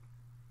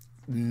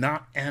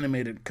not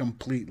animated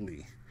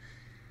completely.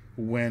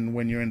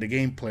 When you're in the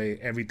gameplay,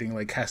 everything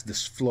like has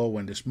this flow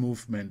and this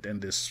movement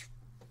and this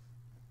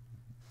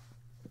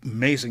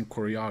amazing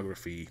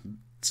choreography.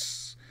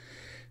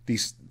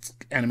 These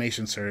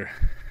animations are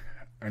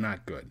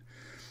not good.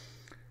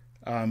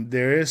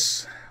 There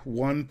is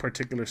one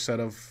particular set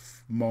of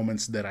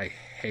moments that I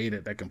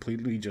hated that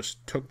completely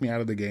just took me out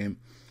of the game,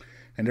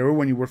 and they were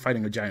when you were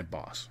fighting a giant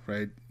boss,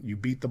 right? You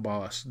beat the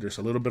boss, there's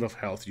a little bit of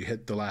health, you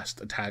hit the last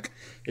attack,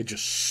 it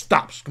just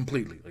stops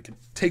completely. Like, it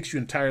takes you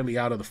entirely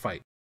out of the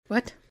fight.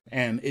 What?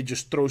 And it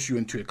just throws you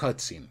into a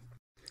cutscene.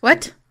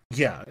 What?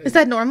 Yeah. Is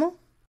that normal?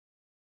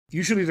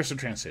 Usually there's a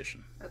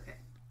transition. Okay.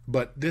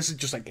 But this is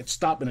just like, it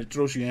stops and it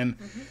throws you in,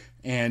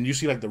 and you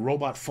see like the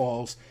robot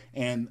falls,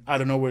 and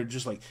out of nowhere,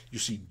 just like, you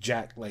see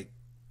Jack like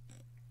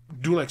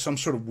do like some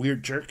sort of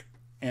weird jerk,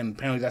 and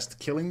apparently that's the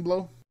killing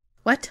blow.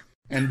 What?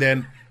 And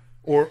then,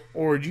 or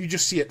you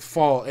just see it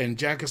fall, and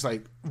Jack is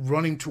like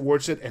running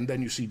towards it, and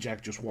then you see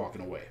Jack just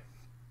walking away.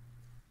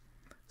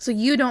 So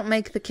you don't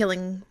make the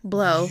killing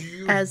blow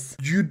as...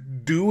 You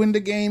do in the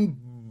game,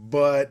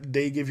 but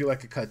they give you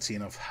like a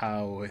cutscene of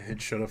how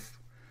it should have...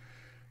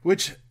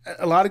 Which,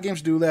 a lot of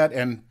games do that,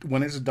 and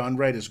when it's done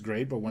right, it's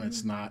great, but when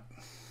it's not,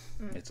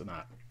 it's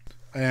not.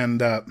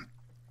 And the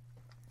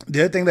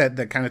other thing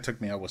that kind of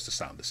took me out was the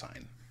sound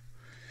design.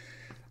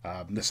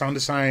 The sound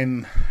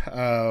design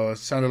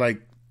sounded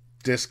like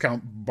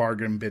discount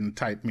bargain bin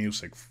type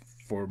music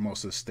for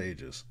most of the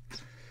stages.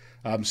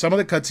 Some of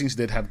the cutscenes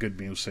did have good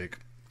music,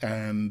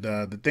 and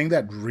the thing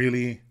that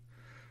really,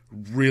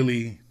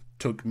 really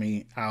took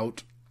me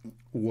out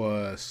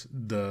was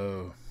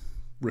the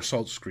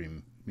results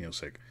screen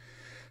music.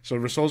 So the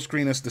results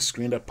screen is the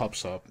screen that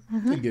pops up.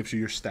 It gives you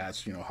your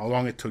stats, you know, how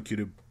long it took you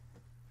to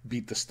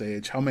beat the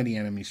stage, how many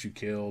enemies you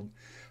killed,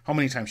 how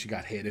many times you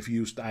got hit, if you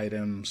used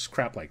items,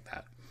 crap like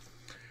that.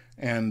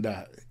 And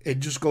it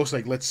just goes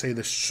like, let's say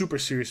the super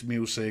serious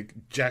music,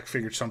 Jack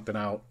figured something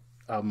out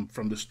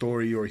from the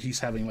story, or he's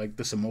having like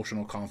this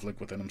emotional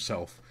conflict within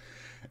himself.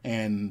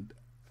 And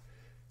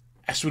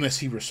as soon as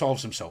he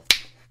resolves himself,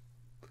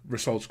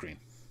 result screen.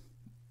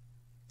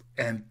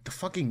 And the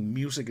fucking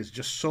music is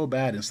just so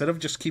bad. Instead of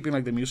just keeping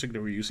like the music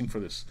that we're using for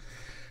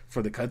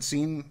the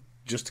cutscene,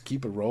 just to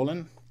keep it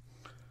rolling,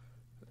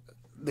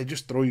 they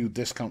just throw you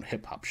discount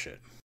hip hop shit.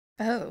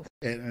 Oh.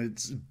 And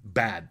it's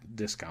bad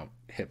discount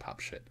hip hop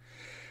shit.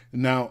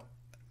 Now,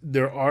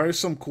 there are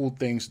some cool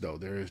things though.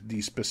 There's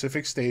these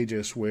specific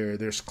stages where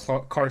there's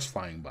cars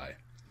flying by.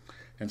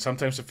 And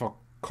sometimes if a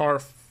car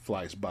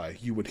flies by,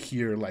 you would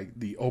hear like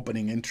the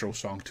opening intro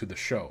song to the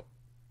show.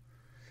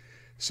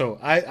 So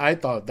I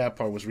thought that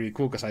part was really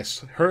cool because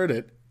I heard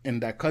it in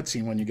that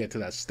cutscene when you get to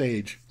that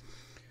stage.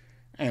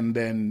 And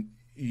then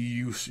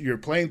you're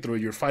playing through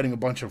it, you're fighting a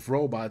bunch of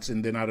robots,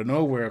 and then out of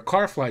nowhere, a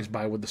car flies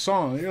by with the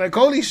song. You're like,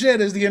 holy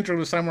shit, is the intro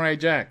to Samurai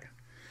Jack.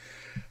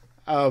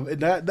 And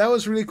that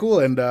was really cool.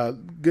 And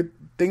good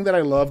thing that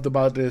I loved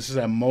about this is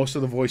that most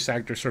of the voice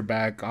actors are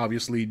back.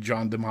 Obviously,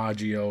 John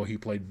DiMaggio, he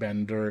played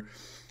Bender.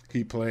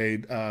 He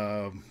played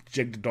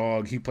Jig the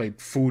Dog. He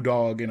played Foo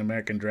Dog in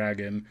American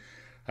Dragon.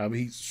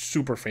 He's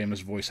super famous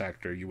voice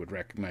actor. You would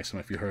recognize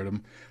him if you heard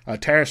him.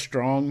 Tara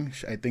Strong,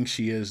 I think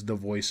she is the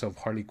voice of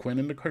Harley Quinn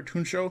in the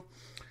cartoon show.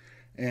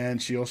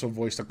 And she also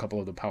voiced a couple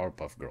of the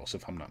Powerpuff Girls,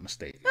 if I'm not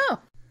mistaken. Oh.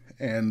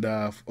 And,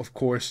 of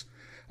course,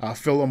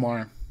 Phil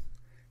Lamar.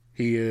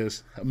 He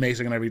is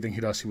amazing in everything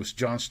he does. He was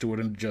Jon Stewart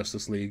in the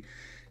Justice League.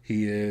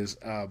 He is,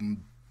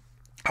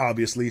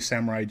 obviously,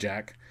 Samurai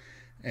Jack.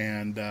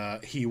 And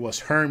he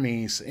was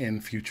Hermes in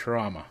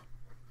Futurama.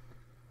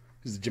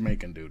 He's the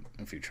Jamaican dude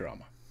in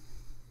Futurama.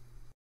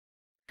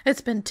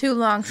 It's been too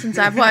long since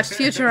I've watched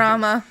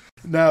Futurama.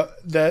 Now,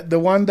 the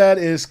one that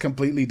is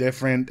completely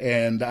different,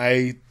 and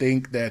I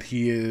think that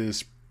he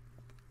is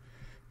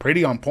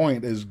pretty on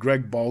point, is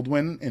Greg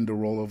Baldwin in the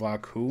role of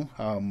Aku.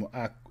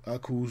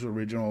 Aku's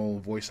original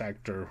voice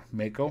actor,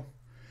 Mako,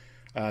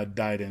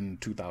 died in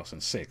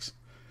 2006.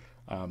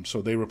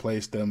 So they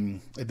replaced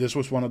him. This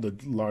was one of the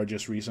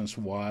largest reasons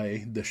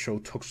why the show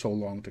took so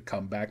long to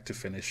come back to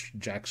finish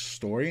Jack's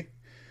story,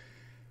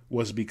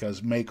 was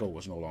because Mako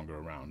was no longer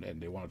around, and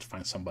they wanted to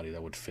find somebody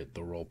that would fit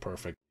the role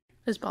perfect.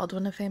 Is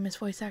Baldwin a famous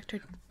voice actor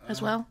as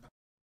well?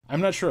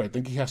 I'm not sure. I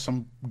think he has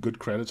some good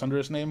credits under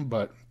his name,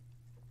 but...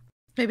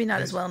 Maybe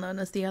not as well known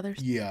as the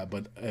others. Yeah,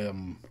 but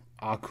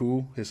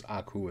Aku is...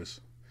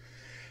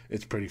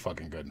 It's pretty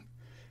fucking good.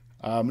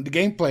 The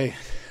gameplay,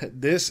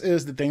 this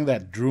is the thing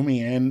that drew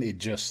me in. It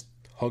just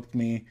hooked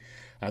me.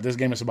 This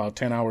game is about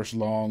 10 hours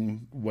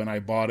long. When I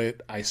bought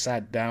it, I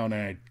sat down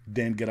and I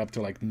didn't get up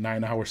till like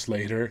 9 hours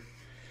later.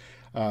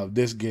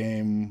 This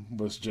game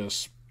was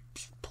just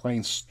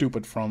plain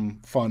stupid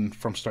fun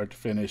from start to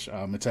finish.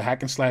 It's a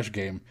hack and slash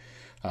game,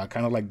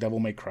 kind of like Devil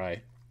May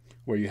Cry,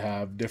 where you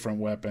have different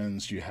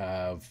weapons, you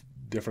have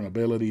different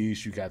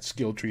abilities, you got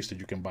skill trees that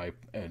you can buy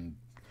and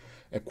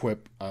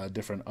equip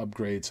different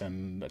upgrades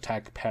and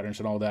attack patterns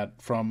and all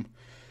that from.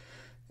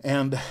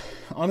 And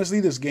honestly,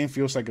 this game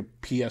feels like a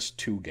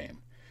PS2 game.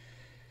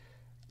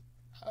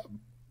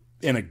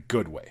 In a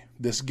good way.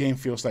 This game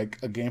feels like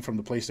a game from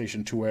the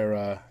PlayStation 2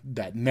 era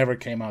that never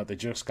came out, that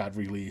just got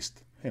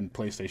released in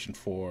PlayStation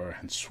 4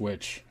 and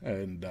Switch.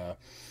 And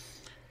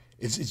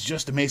it's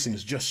just amazing.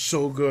 It's just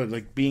so good.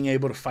 Like being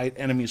able to fight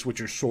enemies with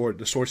your sword.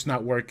 The sword's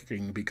not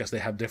working because they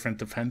have different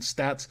defense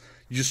stats.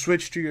 You just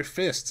switch to your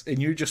fists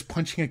and you're just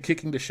punching and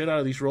kicking the shit out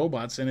of these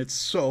robots, and it's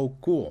so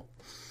cool.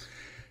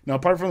 Now,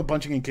 apart from the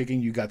punching and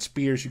kicking, you got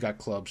spears, you got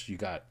clubs, you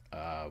got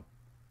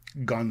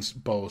guns,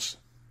 bows,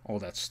 all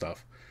that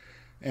stuff.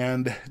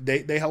 And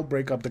they help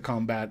break up the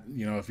combat.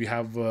 You know, if you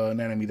have an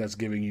enemy that's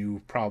giving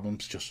you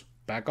problems, just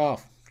back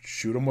off.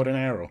 Shoot them with an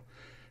arrow.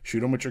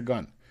 Shoot them with your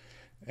gun.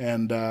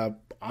 And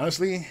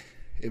honestly,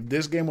 if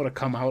this game would have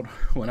come out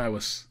when I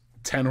was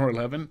 10 or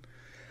 11,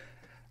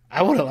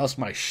 I would have lost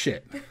my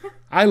shit.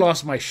 I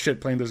lost my shit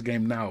playing this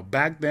game now.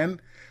 Back then,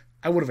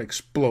 I would have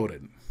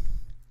exploded.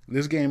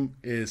 This game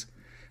is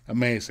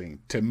amazing.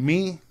 To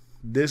me,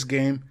 this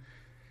game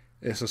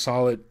is a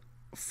solid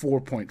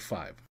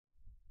 4.5.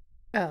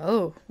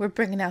 Oh, we're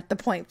bringing out the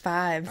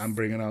 0.5s. I'm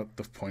bringing out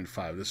the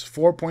 0.5. This is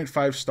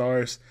 4.5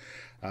 stars.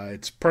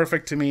 It's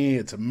perfect to me.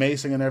 It's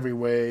amazing in every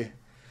way.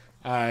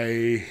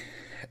 I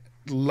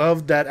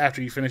love that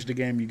after you finish the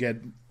game, you get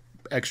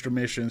extra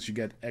missions, you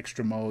get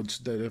extra modes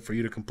for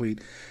you to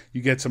complete.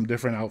 You get some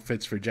different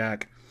outfits for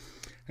Jack,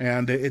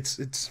 and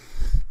it's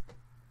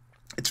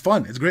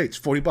fun. It's great. It's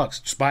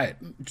 $40. Just buy it.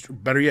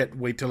 Better yet,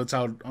 wait till it's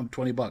out on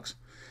 $20.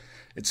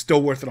 It's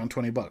still worth it on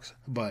 $20.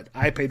 But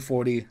I paid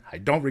 $40. I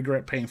don't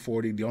regret paying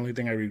 $40. The only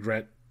thing I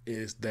regret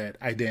is that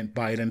I didn't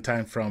buy it in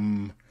time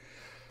from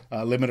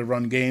limited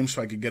run games,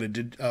 so I could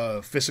get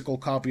a physical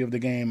copy of the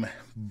game.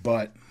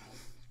 But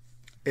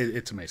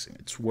it's amazing.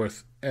 It's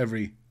worth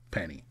every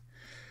penny.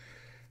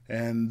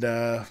 And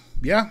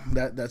yeah,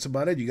 that's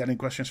about it. You got any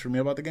questions for me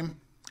about the game?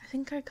 I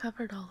think I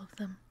covered all of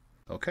them.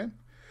 Okay.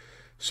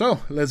 So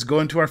let's go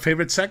into our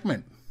favorite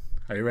segment.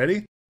 Are you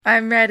ready?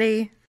 I'm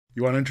ready.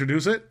 You want to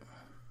introduce it?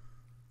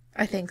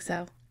 I think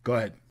so. Go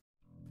ahead.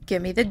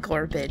 Give me the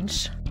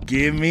garbage.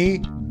 Give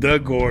me the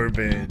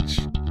garbage.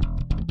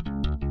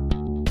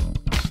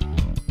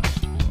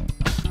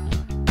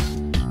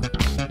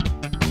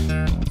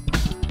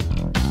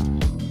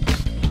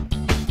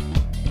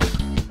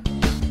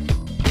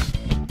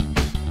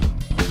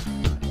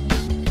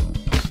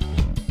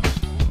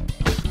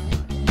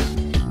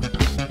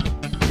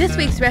 This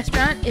week's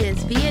restaurant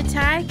is Via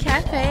Thai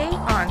Cafe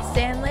on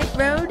Sand Lake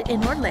Road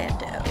in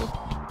Orlando.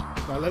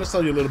 Now, let us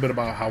tell you a little bit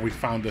about how we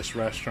found this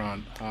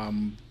restaurant,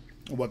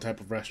 what type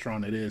of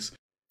restaurant it is.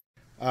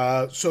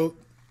 So,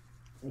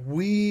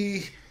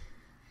 we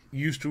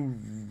used to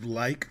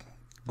like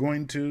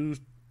going to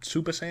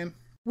Super Saiyan.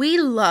 We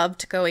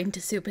loved going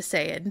to Super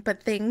Saiyan,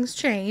 but things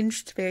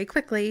changed very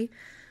quickly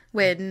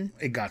when...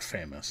 It got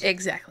famous.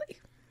 Exactly.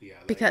 Yeah,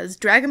 because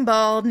Dragon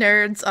Ball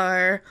nerds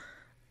are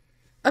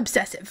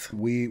obsessive.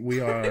 We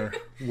are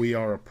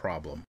a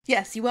problem.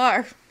 Yes, you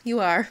are. You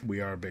are.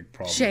 We are a big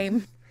problem.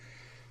 Shame.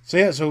 So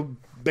yeah, so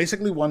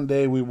basically one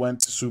day we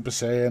went to Super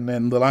Saiyan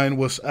and the line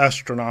was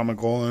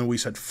astronomical and we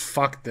said,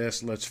 fuck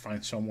this, let's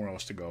find somewhere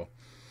else to go.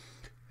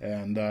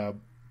 And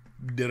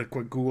did a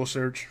quick Google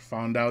search,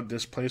 found out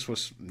this place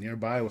was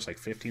nearby. It was like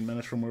 15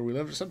 minutes from where we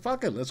lived. I said,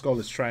 fuck it, let's go,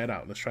 let's try it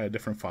out. Let's try a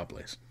different pho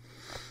place.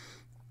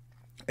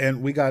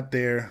 And we got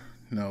there,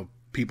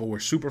 people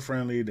were super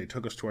friendly. They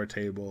took us to our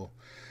table.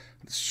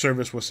 The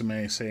service was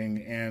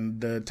amazing.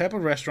 And the type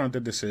of restaurant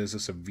that this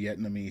is a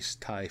Vietnamese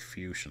Thai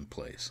fusion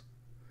place.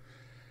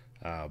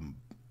 And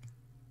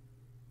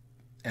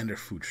their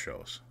food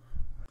shows.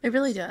 It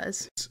really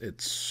does.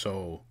 It's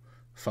so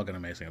fucking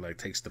amazing. It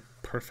takes the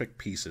perfect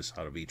pieces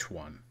out of each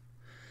one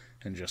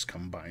and just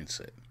combines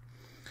it.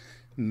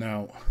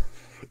 Now,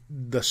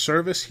 the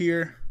service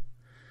here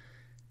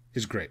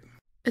is great.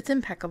 It's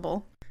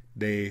impeccable.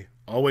 They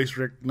always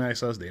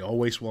recognize us. They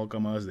always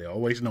welcome us. They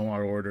always know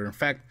our order. In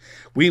fact,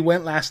 we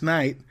went last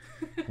night.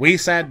 We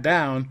sat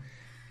down.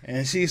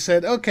 And she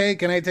said, okay,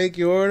 can I take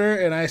your order?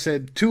 And I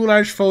said, 2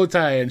 large pho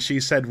thai. And she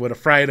said, with a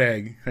fried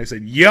egg. I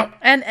said, yep.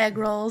 And egg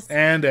rolls.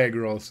 And egg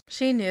rolls.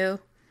 She knew.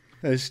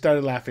 And she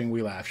started laughing.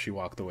 We laughed. She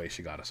walked away.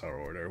 She got us our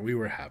order. We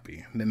were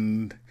happy.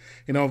 And,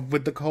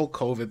 with the whole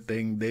COVID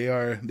thing,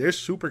 they're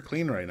super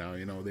clean right now.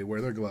 They wear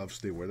their gloves.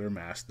 They wear their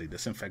masks. They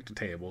disinfect the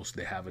tables.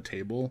 They have a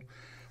table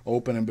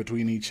open in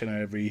between each and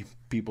every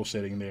people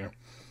sitting there.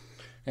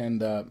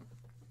 And,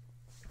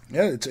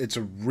 yeah, it's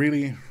a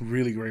really,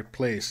 really great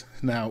place.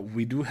 Now,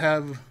 we do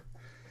have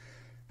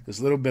this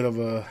little bit of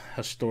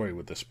a story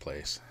with this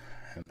place.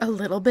 A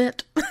little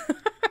bit?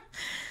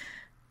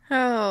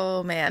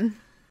 Oh, man.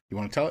 You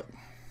want to tell it?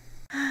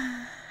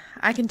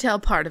 I can tell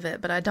part of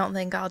it, but I don't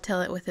think I'll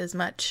tell it with as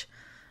much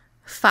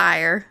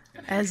fire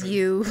as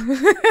you.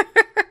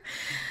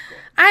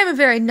 I'm a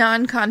very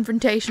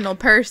non-confrontational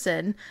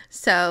person,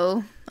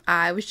 so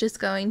I was just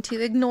going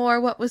to ignore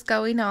what was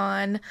going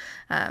on.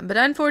 But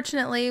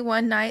unfortunately,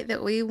 one night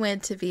that we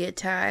went to Via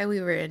Thai,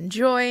 we were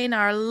enjoying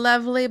our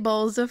lovely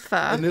bowls of pho.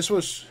 And this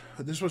was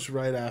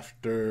right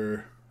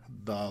after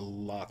the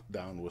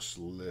lockdown was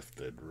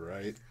lifted,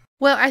 right?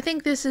 Well, I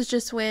think this is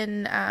just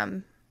when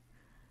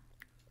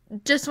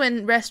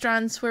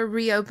restaurants were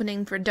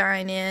reopening for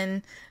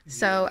dine-in.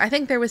 So I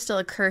think there was still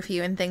a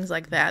curfew and things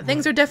like that.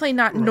 Things are definitely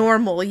not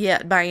normal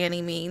yet by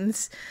any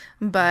means.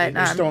 But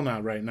they're still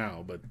not right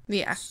now, but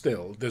yeah.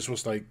 Still, this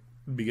was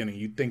beginning.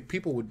 You'd think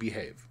people would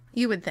behave.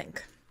 You would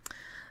think.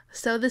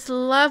 So this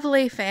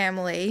lovely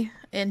family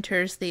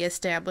enters the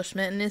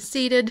establishment and is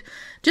seated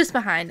just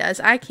behind us.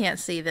 I can't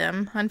see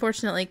them.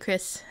 Unfortunately,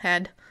 Chris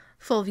had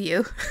full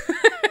view.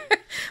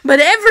 But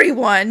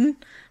everyone,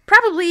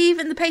 probably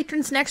even the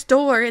patrons next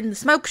door in the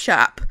smoke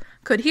shop,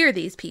 could hear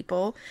these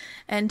people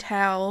and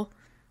how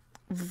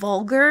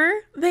vulgar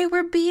they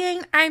were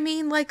being. I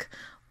mean,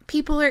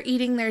 people are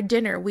eating their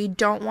dinner. We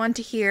don't want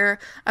to hear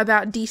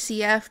about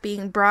DCF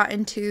being brought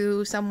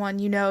into someone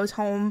you know's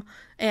home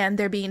and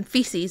there being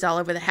feces all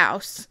over the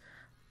house.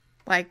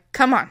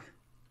 Come on.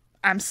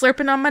 I'm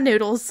slurping on my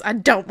noodles. I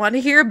don't want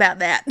to hear about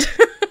that.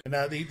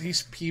 Now,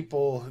 these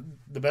people,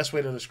 the best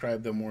way to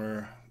describe them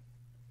were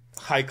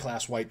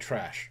high-class white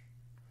trash.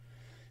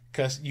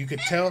 Because you could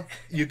tell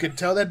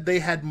that they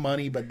had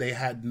money, but they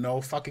had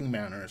no fucking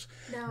manners.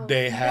 No,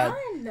 they had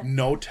none.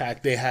 no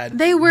tact.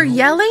 They were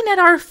yelling at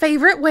our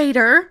favorite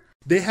waiter.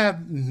 They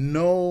have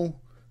no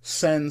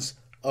sense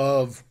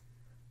of,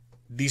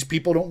 these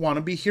people don't want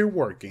to be here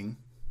working.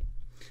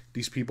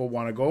 These people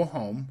want to go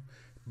home,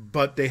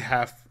 but they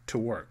have to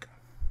work.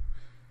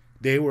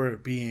 They were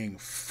being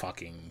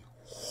fucking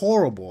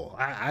horrible.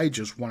 I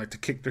just wanted to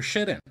kick their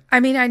shit in. I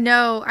mean, I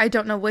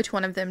don't know which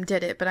one of them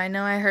did it, but I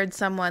know I heard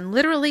someone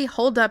literally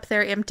hold up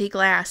their empty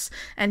glass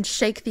and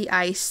shake the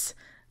ice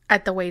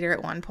at the waiter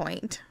at one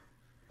point.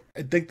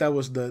 I think that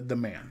was the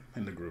man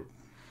in the group.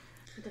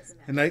 It doesn't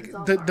matter. And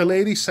like the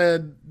lady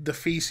said the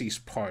feces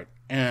part,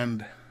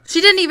 and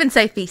she didn't even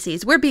say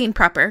feces. We're being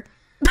proper.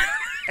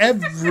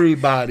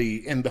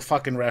 Everybody in the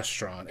fucking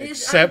restaurant,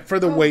 except for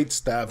the wait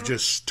staff,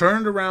 just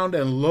turned around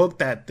and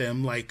looked at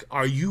them like,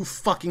 are you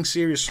fucking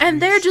serious?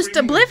 And they're just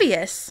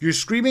oblivious. You're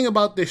screaming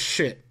about this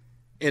shit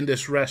in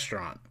this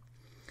restaurant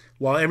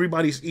while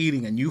everybody's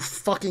eating, and you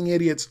fucking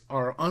idiots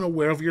are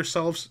unaware of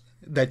yourselves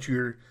that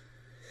you're...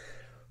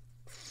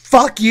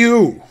 Fuck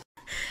you!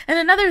 And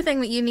another thing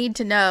that you need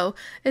to know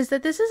is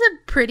that this is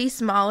a pretty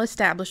small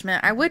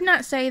establishment. I would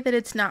not say that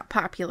it's not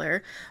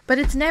popular, but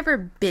it's never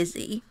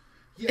busy.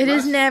 Yeah, it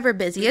is never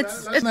busy.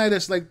 Last night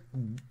it's like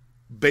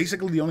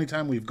basically the only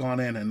time we've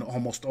gone in and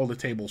almost all the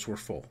tables were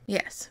full.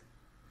 Yes.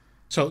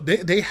 So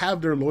they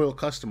have their loyal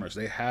customers.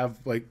 They have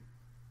like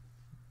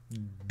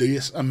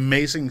this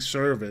amazing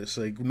service.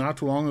 Like not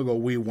too long ago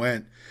we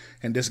went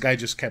and this guy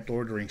just kept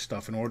ordering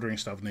stuff and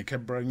they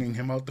kept bringing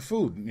him out the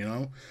food, you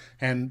know?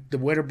 And the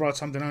waiter brought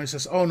something out. He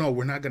says, "Oh no,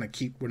 we're not going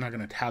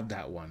to have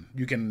that one.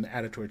 You can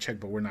add it to our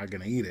check, but we're not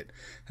going to eat it."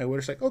 And the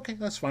waiter's like, "Okay,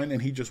 that's fine."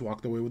 And he just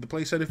walked away with the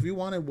plate. He said, "If you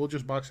want it, we'll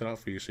just box it out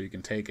for you so you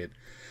can take it."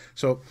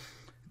 So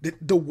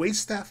the wait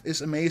staff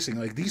is amazing.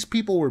 Like these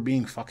people were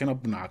being fucking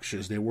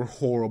obnoxious. They were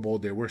horrible.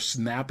 They were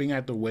snapping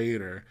at the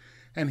waiter.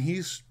 And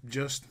he's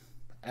just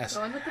as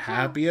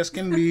happy as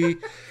can be.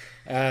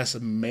 As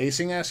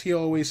amazing as he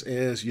always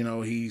is, you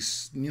know,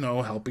 he's, you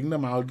know, helping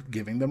them out,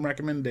 giving them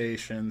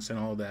recommendations and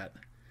all that.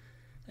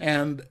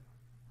 And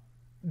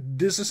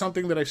this is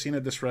something that I've seen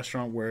at this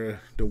restaurant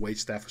where the wait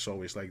staff is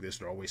always like this.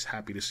 They're always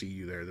happy to see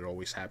you there. They're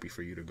always happy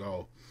for you to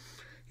go.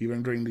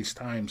 Even during these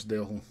times,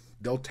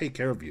 they'll take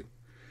care of you.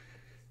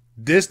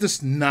 This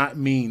does not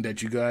mean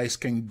that you guys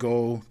can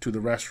go to the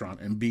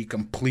restaurant and be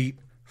complete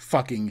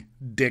fucking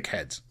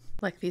dickheads.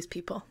 Like these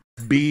people.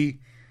 Be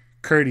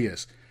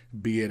courteous.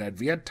 Be it at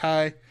Viet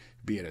Thai,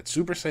 be it at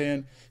Super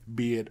Saiyan,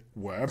 be it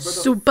wherever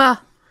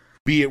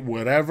be it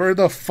whatever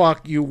the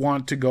fuck you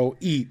want to go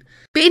eat.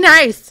 Be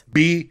nice.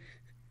 Be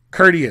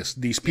courteous.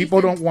 These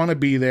people don't want to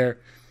be there.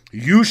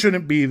 You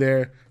shouldn't be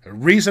there. The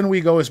reason we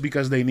go is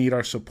because they need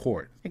our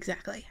support.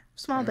 Exactly.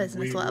 Small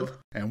business love.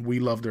 And we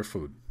love their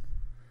food.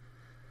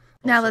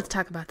 Now let's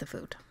talk about the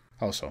food.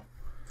 Also,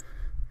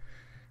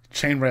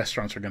 chain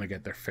restaurants are going to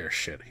get their fair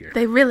shit here.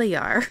 They really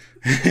are.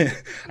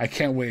 I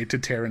can't wait to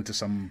tear into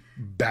some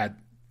bad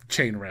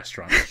chain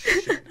restaurant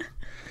shit.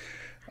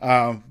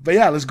 But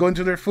yeah, let's go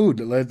into their food.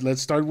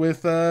 Let's start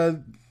with...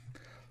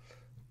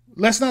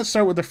 let's not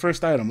start with the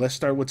first item. Let's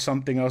start with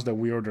something else that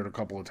we ordered a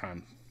couple of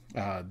times.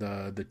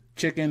 The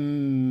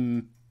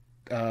chicken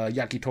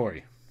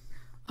yakitori.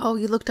 Oh,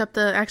 you looked up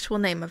the actual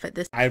name of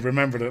it. I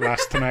remembered it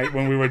last night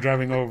when we were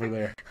driving over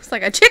there. It's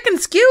like a chicken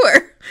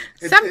skewer.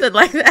 Something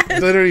like that.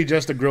 It's literally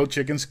just a grilled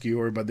chicken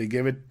skewer, but they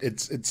give it...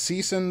 It's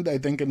seasoned, I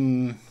think,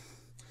 in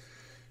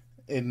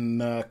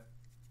a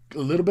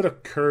little bit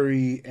of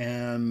curry,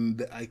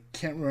 and I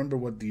can't remember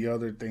what the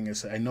other thing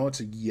is. I know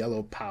it's a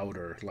yellow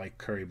powder like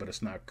curry, but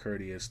it's not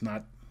curry. It's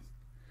not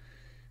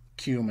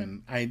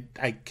cumin.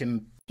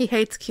 He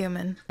hates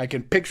cumin. I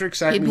can picture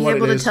exactly what it is. He'd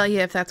be able to tell you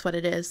if that's what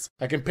it is.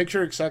 I can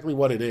picture exactly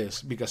what it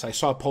is because I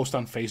saw a post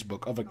on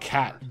Facebook of a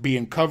cat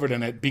being covered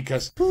in it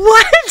because...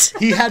 What?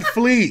 He had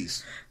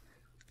fleas.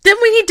 Then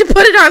we need to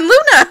put it on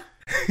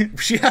Luna.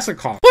 She has a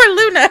cough. Poor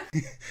Luna.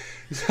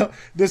 So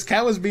this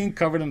cat was being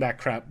covered in that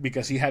crap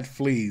because he had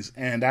fleas.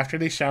 And after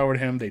they showered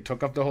him, they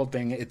took up the whole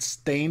thing. It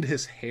stained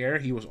his hair.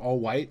 He was all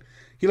white.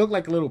 He looked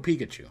like a little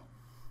Pikachu.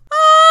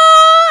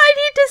 Oh, I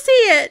need to see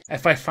it.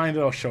 If I find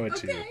it, I'll show it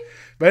to you.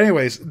 But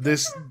anyways,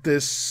 this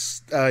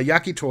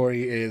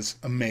yakitori is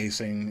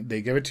amazing.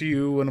 They give it to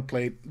you on a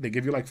plate. They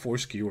give you like 4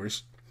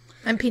 skewers.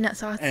 And peanut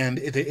sauce. And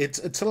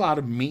it's a lot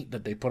of meat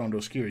that they put on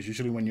those skewers.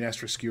 Usually when you ask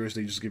for skewers,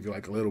 they just give you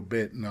like a little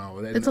bit. No.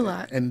 It's a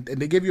lot. And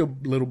they give you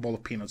a little bowl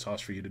of peanut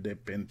sauce for you to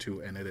dip into,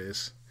 and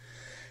it's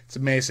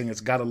amazing.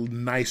 It's got a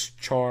nice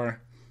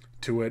char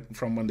to it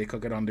from when they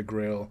cook it on the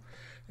grill.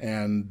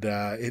 And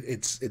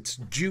it's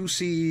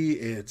juicy,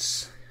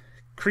 it's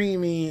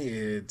creamy,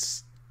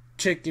 it's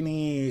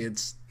chickeny,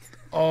 it's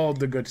all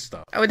the good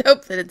stuff. I would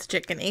hope that it's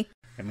chickeny.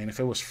 I mean, if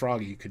it was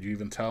froggy, could you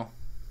even tell?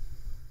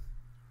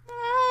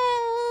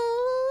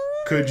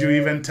 Could you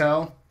even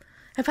tell?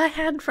 Have I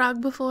had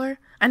frog before?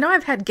 I know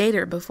I've had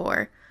gator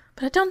before,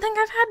 But I don't think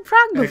I've had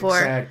frog before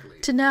Exactly.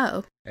 to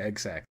know.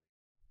 Exactly.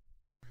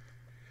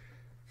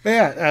 But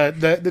yeah,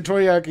 the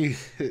teriyaki,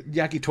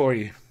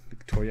 yakitori.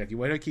 Teriyaki.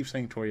 Why do I keep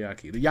saying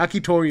teriyaki? The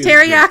yakitori is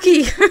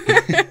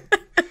Teriyaki.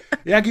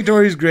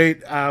 yakitori is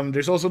great.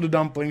 There's also the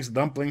dumplings. The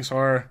dumplings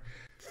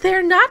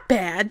They're not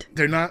bad.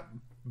 they're not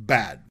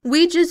bad.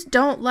 We just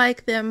don't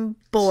like them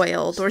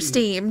boiled or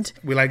steamed.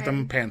 We like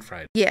them pan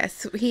fried.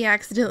 Yes, he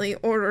accidentally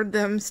ordered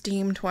them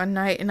steamed one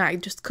night and I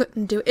just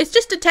couldn't do it. It's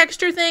just a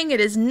texture thing. It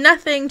is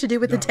nothing to do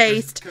with the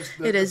taste.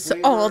 It is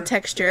all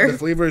texture. The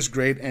flavor is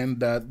great, and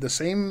the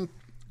same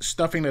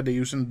stuffing that they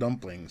use in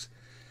dumplings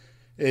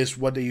is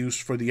what they use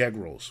for the egg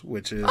rolls,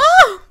 which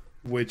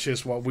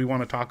is what we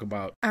want to talk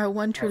about. Our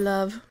one true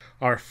love.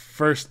 Our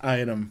first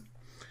item,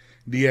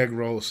 the egg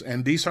rolls.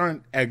 And these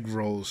aren't egg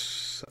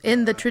rolls.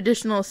 In the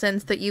traditional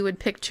sense that you would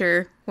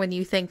picture when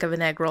you think of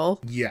an egg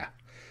roll. Yeah.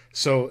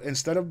 So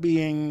instead of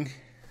being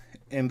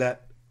in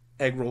that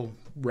egg roll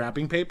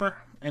wrapping paper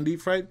and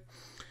deep fried,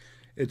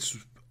 it's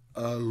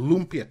a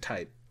lumpia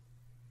type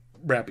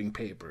wrapping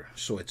paper.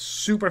 So it's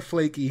super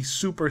flaky,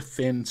 super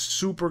thin,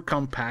 super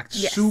compact,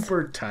 Yes.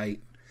 super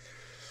tight,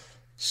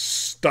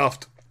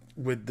 stuffed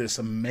with this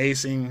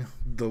amazing,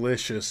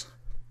 delicious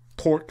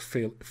pork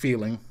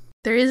feeling.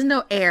 There is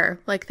no air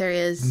like there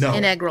is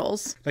in egg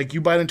rolls. Like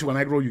you bite into an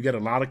egg roll, you get a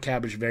lot of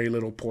cabbage, very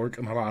little pork,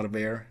 and a lot of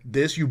air.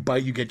 This, you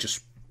bite, you get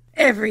just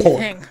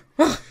Everything.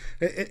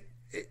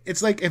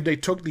 It's like if they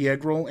took the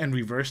egg roll and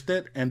reversed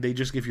it, and they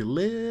just give you a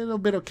little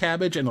bit of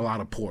cabbage and a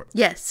lot of pork.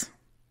 Yes.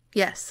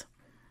 Yes.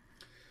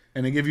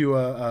 And they give you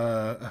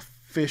a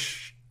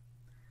fish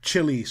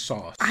chili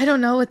sauce. I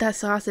don't know what that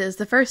sauce is.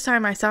 The first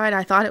time I saw it,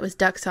 I thought it was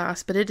duck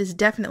sauce, but it is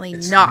definitely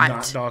It's not.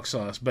 not dog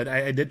sauce. But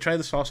I did try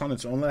the sauce on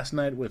its own last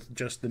night with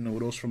just the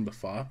noodles from the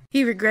pho.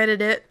 He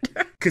regretted it.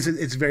 Because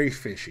it's very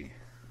fishy.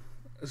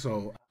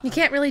 So You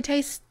can't really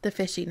taste the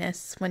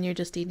fishiness when you're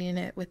just eating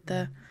it with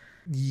the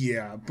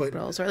yeah, but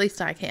rolls, or at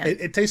least I can.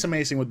 it tastes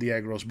amazing with the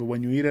egg rolls. But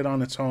when you eat it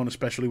on its own,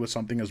 especially with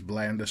something as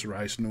bland as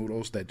rice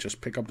noodles that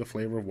just pick up the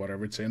flavor of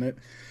whatever it's in it,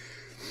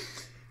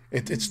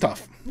 it's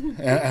tough.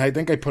 And I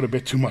think I put a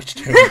bit too much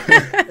too.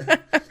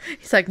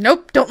 He's like,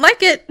 nope, don't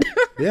like it.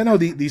 Yeah, no,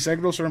 these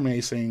egg rolls are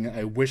amazing.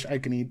 I wish I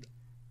could eat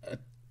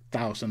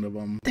 1,000 of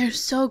them. They're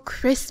so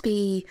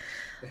crispy.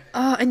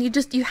 Oh, and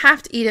you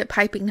have to eat it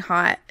piping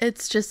hot.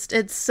 It's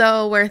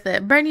so worth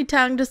it. Burn your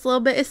tongue just a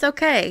little bit. It's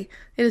okay.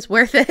 It is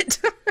worth it.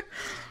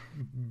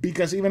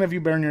 Because even if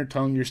you burn your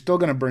tongue, you're still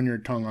going to burn your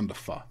tongue on the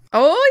pho.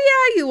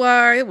 Oh, yeah, you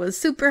are. It was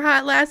super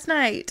hot last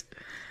night.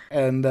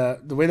 And the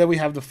way that we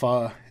have the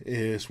pho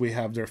is we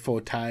have their pho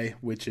thai,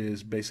 which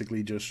is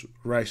basically just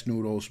rice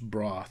noodles,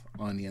 broth,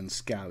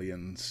 onions,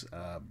 scallions,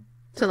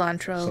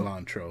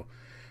 Cilantro.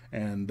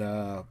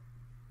 and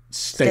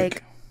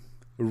steak.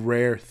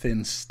 Rare,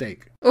 thin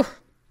steak. Ooh.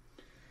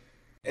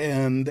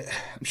 And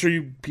I'm sure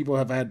you people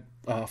have had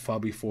pho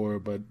before,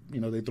 but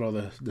they throw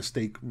the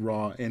steak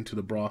raw into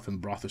the broth, and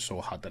broth is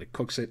so hot that it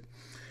cooks it.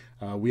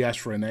 We asked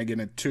for an egg in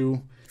it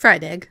too.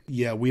 Fried egg.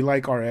 Yeah, we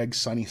like our eggs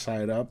sunny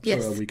side up,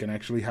 Yes. so that we can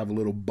actually have a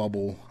little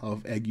bubble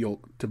of egg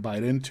yolk to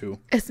bite into.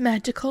 It's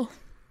magical.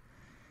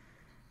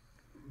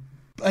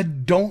 I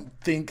don't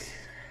think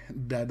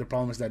that the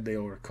problem is that they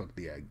overcooked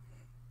the egg.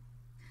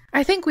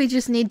 I think we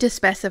just need to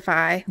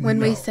specify when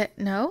we No. say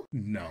no.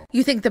 No.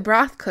 You think the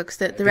broth cooks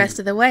it the rest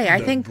of the way? I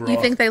the think you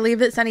broth- think they leave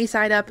it sunny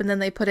side up and then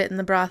they put it in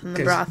the broth and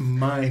the 'Cause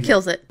broth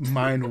kills it.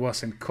 Mine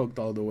wasn't cooked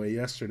all the way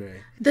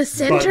yesterday. The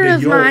center the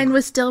of yolk- mine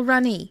was still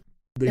runny.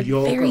 The The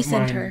yolk very of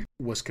mine center.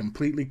 was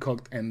completely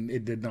cooked, and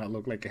it did not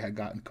look like it had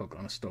gotten cooked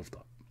on a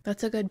stovetop.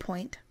 That's a good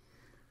point.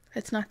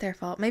 It's not their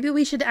fault. Maybe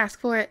we should ask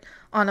for it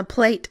on a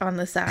plate on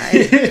the side.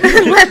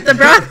 Let the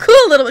broth cool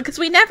a little bit because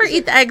we never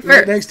eat the egg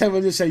first. Next time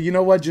we'll just say, you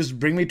know what, just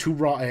bring me 2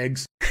 raw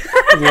eggs.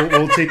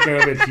 We'll take care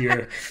of it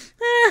here.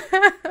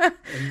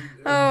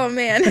 Oh,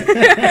 man.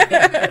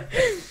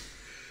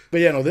 But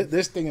yeah, no,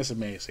 this thing is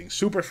amazing.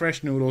 Super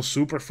fresh noodles,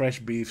 super fresh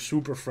beef,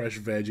 super fresh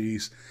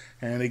veggies.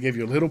 And they give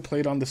you a little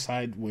plate on the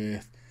side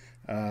with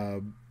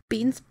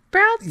Bean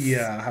sprouts?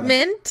 Yeah.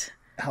 Mint?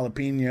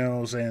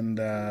 Jalapenos and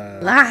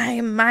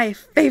Lime, my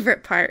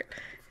favorite part.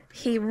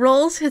 He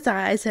rolls his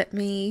eyes at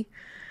me.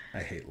 I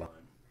hate lime.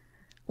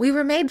 We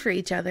were made for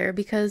each other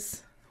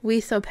because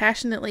we so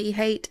passionately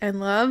hate and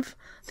love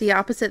the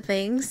opposite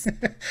things.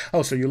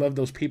 Oh, so you love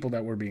those people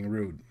that were being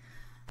rude.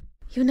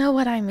 You know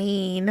what I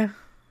mean.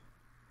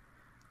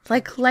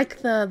 Like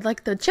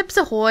the Chips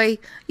Ahoy.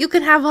 You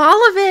can have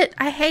all of it.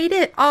 I hate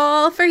it.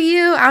 All for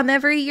you. I'll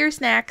never eat your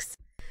snacks.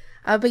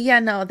 But yeah,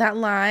 no, that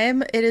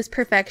lime, it is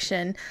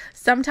perfection.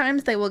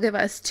 Sometimes they will give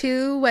us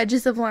 2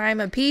 wedges of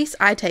lime apiece.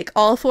 I take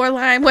all 4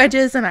 lime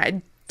wedges and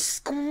I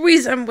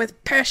squeeze them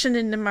with passion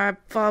into my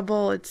pho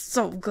bowl. It's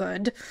so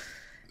good.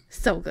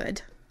 So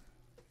good.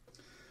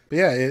 But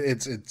yeah,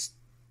 it's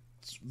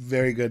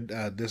very good.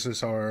 This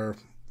is our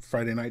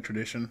Friday night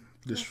tradition.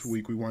 This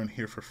week we weren't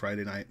here for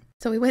Friday night.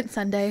 So we went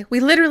Sunday. We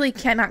literally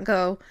cannot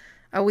go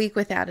a week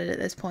without it at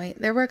this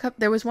point.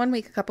 There was one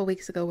week a couple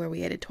weeks ago where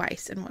we ate it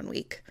twice in one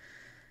week.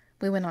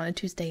 We went on a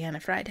Tuesday and a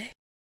Friday.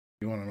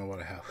 You want to know what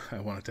I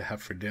wanted to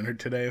have for dinner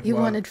today? You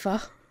wanted pho?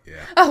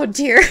 Yeah. Oh,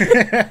 dear.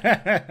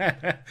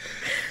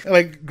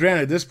 Like,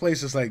 granted, this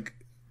place is like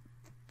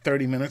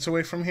 30 minutes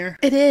away from here.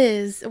 It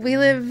is. We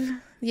live,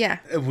 yeah.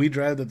 If we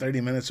drive the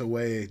 30 minutes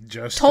away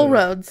just Toll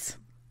roads.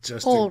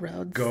 Just Toll to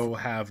roads. go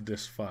have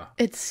this pho.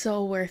 It's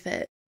so worth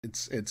it.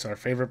 It's our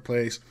favorite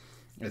place.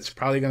 It's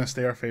probably going to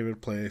stay our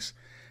favorite place.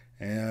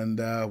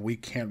 And we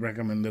can't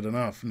recommend it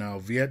enough. Now,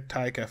 Viet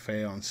Thai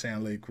Cafe on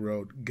Sand Lake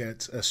Road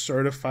gets a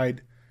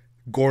certified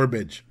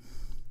garbage.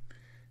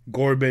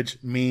 Garbage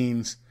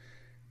means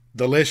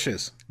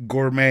delicious,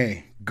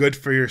 gourmet, good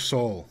for your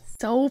soul.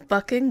 So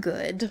fucking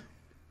good.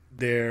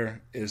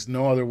 There is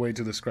no other way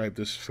to describe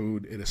this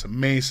food. It is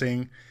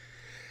amazing.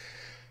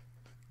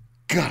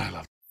 God, I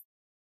love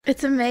it.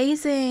 It's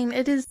amazing.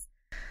 It is.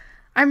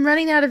 I'm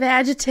running out of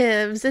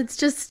adjectives. It's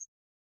just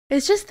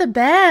the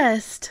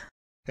best.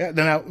 Yeah,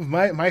 now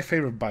my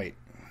favorite bite.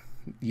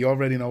 You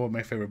already know what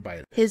my favorite bite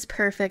is. His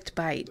perfect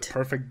bite.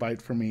 Perfect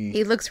bite for me.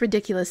 He looks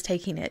ridiculous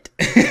taking it.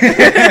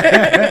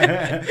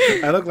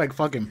 I look like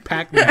fucking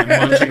Pac-Man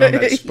munching on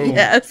that spoon.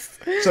 Yes.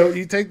 So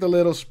you take the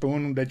little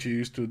spoon that you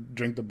used to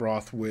drink the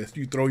broth with,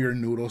 you throw your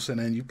noodles in,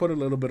 and you put a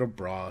little bit of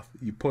broth.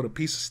 You put a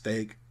piece of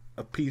steak,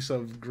 a piece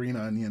of green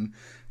onion,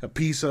 a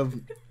piece of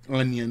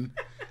onion,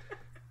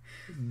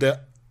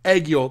 the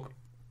egg yolk.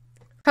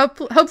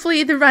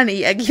 Hopefully the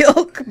runny egg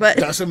yolk, but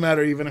Doesn't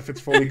matter even if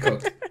it's fully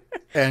cooked.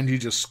 And you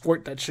just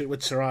squirt that shit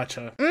with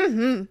sriracha.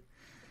 Mm-hmm.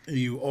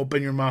 You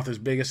open your mouth as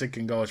big as it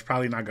can go. It's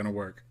probably not going to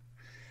work.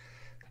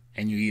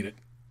 And you eat it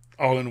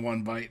all in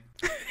one bite.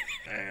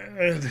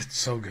 It's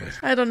so good.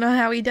 I don't know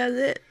how he does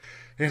it.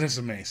 It is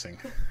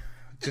amazing.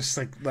 Just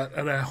like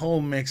that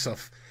whole mix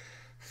of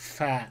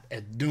fat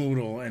and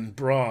noodle and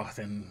broth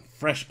and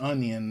fresh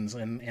onions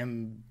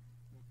and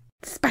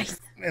Spice.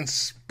 And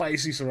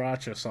spicy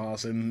sriracha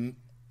sauce and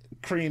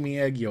creamy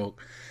egg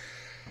yolk.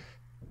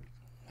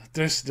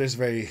 There's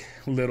very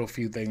little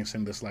few things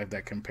in this life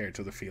that compare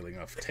to the feeling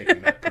of taking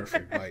that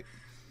perfect bite.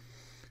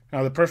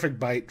 Now, the perfect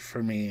bite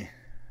for me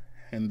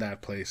in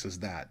that place is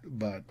that.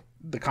 But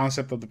the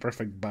concept of the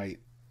perfect bite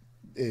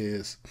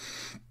is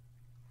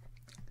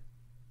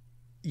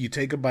you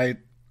take a bite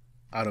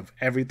out of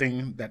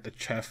everything that the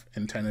chef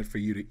intended for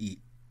you to eat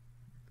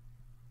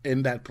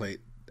in that plate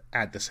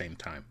at the same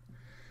time.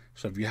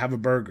 So if you have a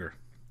burger,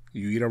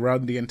 you eat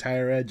around the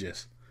entire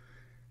edges.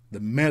 The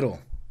middle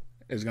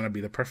is going to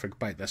be the perfect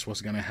bite. That's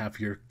what's going to have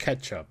your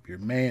ketchup, your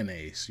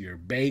mayonnaise, your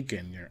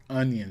bacon, your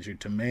onions, your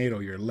tomato,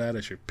 your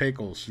lettuce, your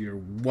pickles, your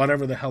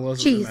whatever the hell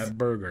else is in that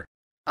burger.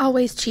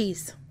 Always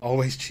cheese.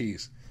 Always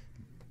cheese.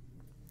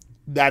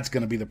 That's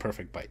going to be the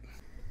perfect bite.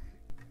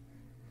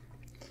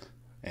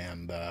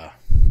 And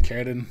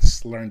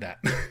Karradyne's learned that.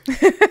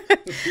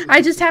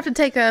 I just have to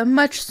take a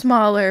much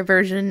smaller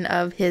version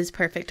of his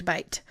perfect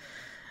bite.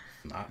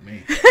 Not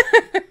me.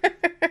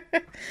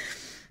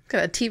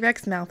 Got a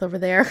T-Rex mouth over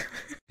there.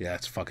 Yeah,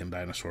 it's fucking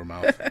dinosaur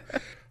mouth.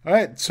 All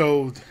right,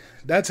 so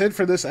that's it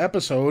for this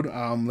episode.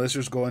 Let's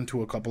just go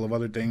into a couple of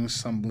other things,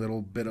 some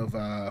little bit of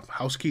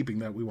housekeeping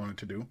that we wanted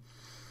to do.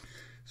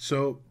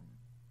 So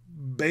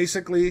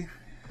basically,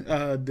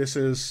 this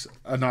is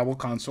a novel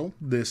console.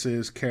 This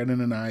is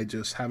Karradyne and I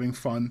just having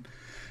fun,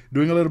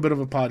 doing a little bit of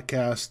a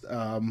podcast.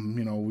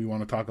 We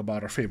want to talk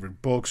about our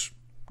favorite books,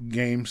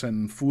 games,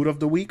 and food of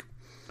the week.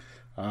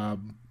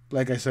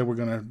 Like I said, we're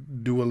gonna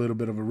do a little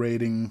bit of a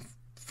rating,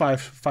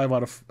 five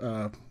out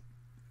of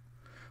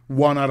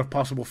 1 out of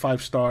possible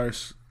 5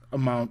 stars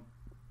amount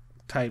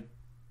type.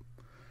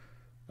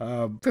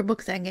 For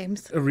books and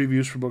games.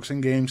 Reviews for books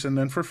and games, and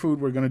then for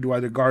food, we're gonna do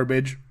either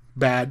garbage,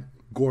 bad,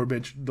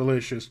 garbage,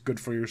 delicious, good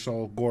for your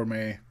soul,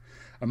 gourmet,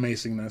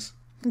 amazingness.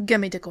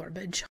 Gimme the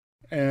garbage.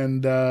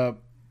 And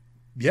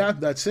yeah,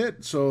 that's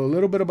it. So a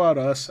little bit about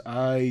us.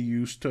 I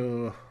used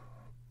to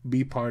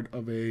be part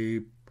of a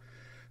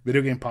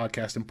video game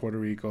podcast in Puerto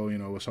Rico. It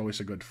was always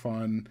a good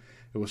fun.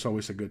 It was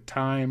always a good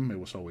time. It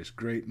was always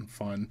great and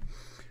fun.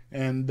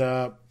 And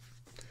I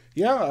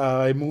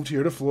moved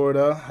here to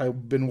Florida.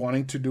 I've been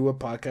wanting to do a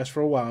podcast for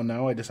a while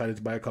now. I decided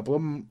to buy a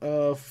couple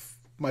of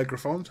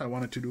microphones. I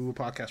wanted to do a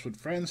podcast with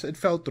friends. It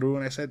fell through,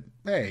 and I said,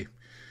 hey,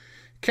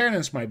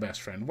 Karradyne's my best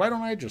friend. Why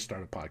don't I just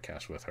start a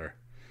podcast with her?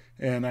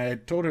 And I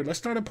told her, let's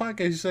start a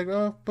podcast. She's like,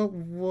 oh, but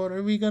what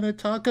are we going to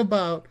talk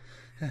about?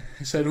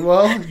 I said,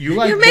 well, you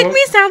make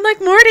me sound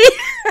like Morty.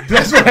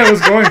 That's what I was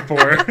going for.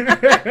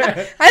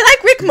 I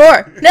like Rick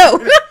more.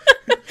 No.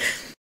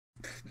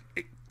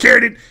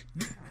 Karradyne,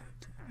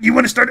 you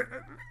want to start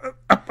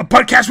a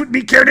podcast with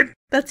me, Karradyne?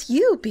 That's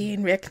you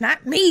being Rick,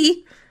 not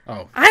me.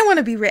 Oh. I want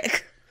to be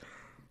Rick.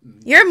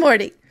 You're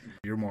Morty.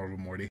 You're more of a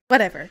Morty.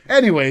 Whatever.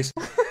 Anyways.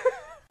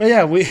 But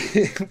yeah,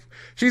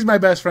 she's my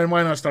best friend.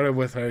 Why not start it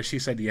with her? She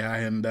said yeah,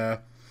 and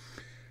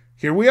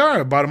here we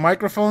are. Bought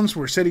microphones.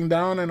 We're sitting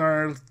down in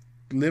our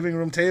living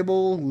room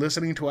table,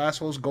 listening to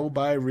assholes go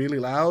by really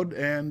loud,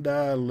 and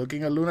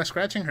looking at Luna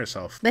scratching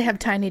herself. They have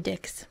tiny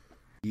dicks.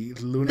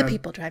 Luna. The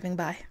people driving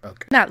by.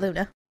 Okay. Not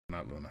Luna.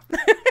 Not Luna.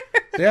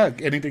 So yeah,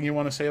 anything you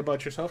want to say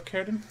about yourself,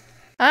 Karradyne?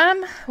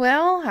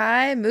 Well,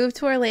 I moved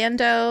to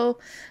Orlando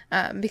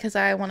because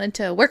I wanted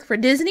to work for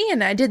Disney,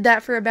 and I did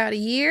that for about a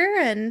year,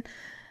 and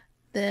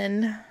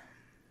then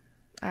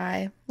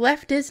I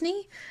left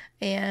Disney,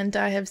 and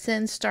I have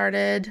since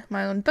started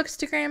my own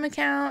Bookstagram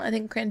account. I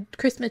think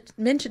Chris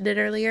mentioned it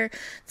earlier.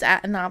 It's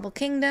at A Novel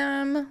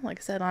Kingdom, like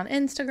I said, on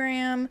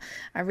Instagram.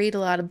 I read a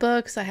lot of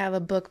books. I have a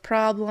book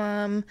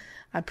problem.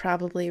 I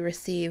probably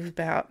receive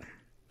about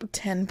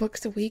 10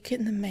 books a week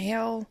in the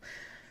mail.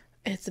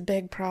 It's a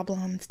big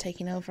problem. It's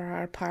taking over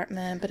our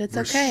apartment, but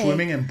We're okay.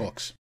 swimming in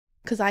books.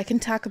 Because I can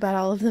talk about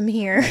all of them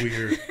here.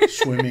 We're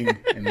swimming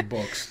in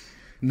books.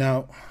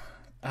 Now,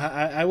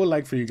 I would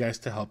like for you guys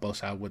to help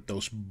us out with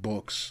those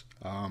books.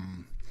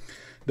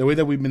 The way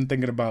that we've been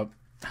thinking about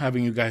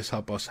having you guys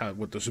help us out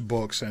with those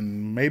books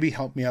and maybe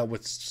help me out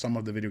with some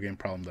of the video game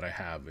problem that I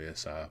have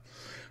is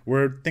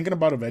we're thinking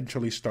about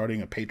eventually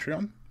starting a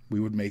Patreon. We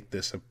would make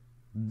this a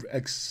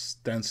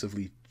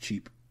extensively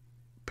cheap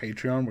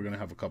Patreon. We're going to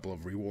have a couple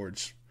of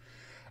rewards.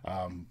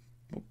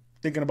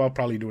 Thinking about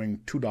probably doing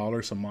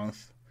 $2 a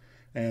month.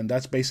 And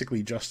that's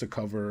basically just to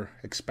cover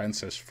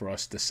expenses for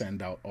us to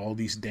send out all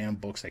these damn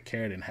books that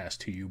Karradyne has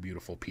to you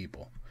beautiful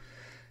people.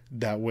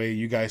 That way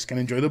you guys can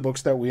enjoy the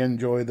books that we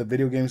enjoy, the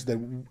video games that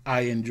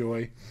I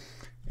enjoy.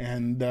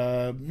 And,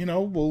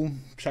 we'll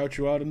shout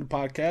you out in the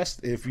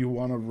podcast. If you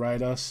want to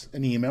write us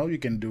an email, you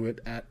can do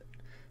it at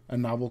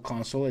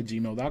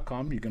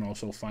anovelconsole@gmail.com. You can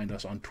also find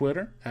us on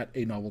Twitter at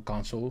Not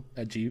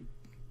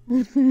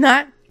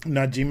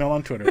Gmail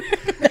on Twitter.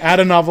 At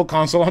A Novel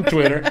Console on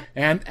Twitter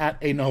and at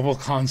A Novel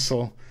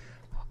Console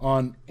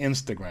on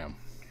Instagram.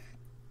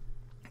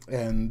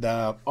 And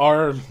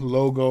our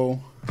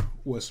logo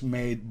was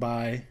made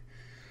by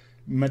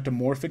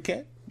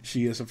Metamorphique.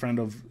 She is a friend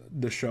of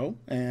the show,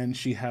 and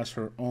she has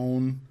her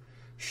own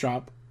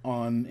shop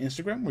on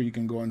Instagram where you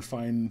can go and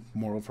find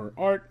more of her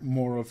art,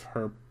 more of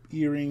her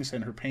earrings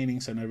and her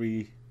paintings and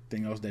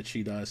everything else that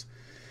she does.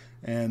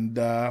 And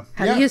how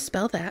do you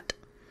spell that?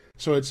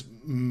 So it's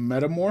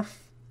Metamorph,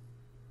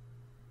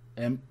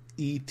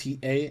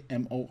 Metamorphikei.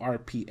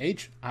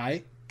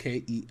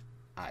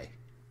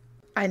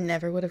 I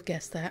never would have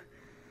guessed that.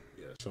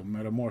 Yeah, so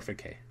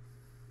Metamorphique.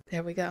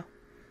 There we go.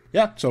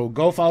 Yeah, so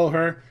go follow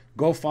her.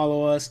 Go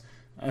follow us.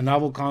 A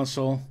Novel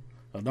Console.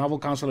 A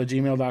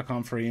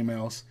novelconsole@gmail.com for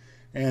emails.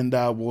 And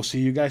we'll see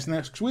you guys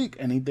next week.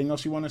 Anything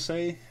else you want to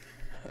say,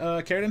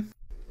 Karradyne?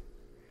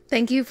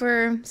 Thank you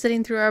for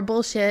sitting through our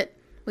bullshit.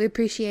 We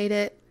appreciate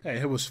it. Hey,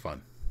 it was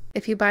fun.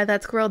 If you buy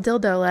that squirrel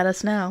dildo, let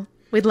us know.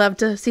 We'd love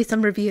to see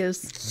some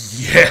reviews.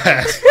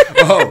 Yes.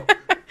 Oh,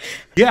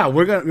 yeah.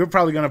 We're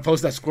probably gonna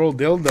post that squirrel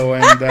dildo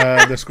and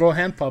the squirrel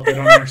hand puppet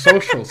on our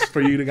socials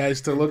for you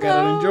guys to look at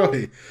and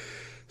enjoy.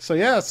 So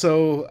yeah.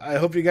 So I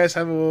hope you guys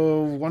have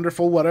a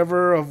wonderful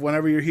whatever of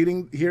whenever you're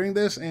hearing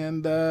this.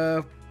 And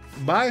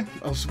bye.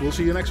 We'll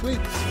see you next week.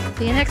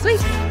 See you next week.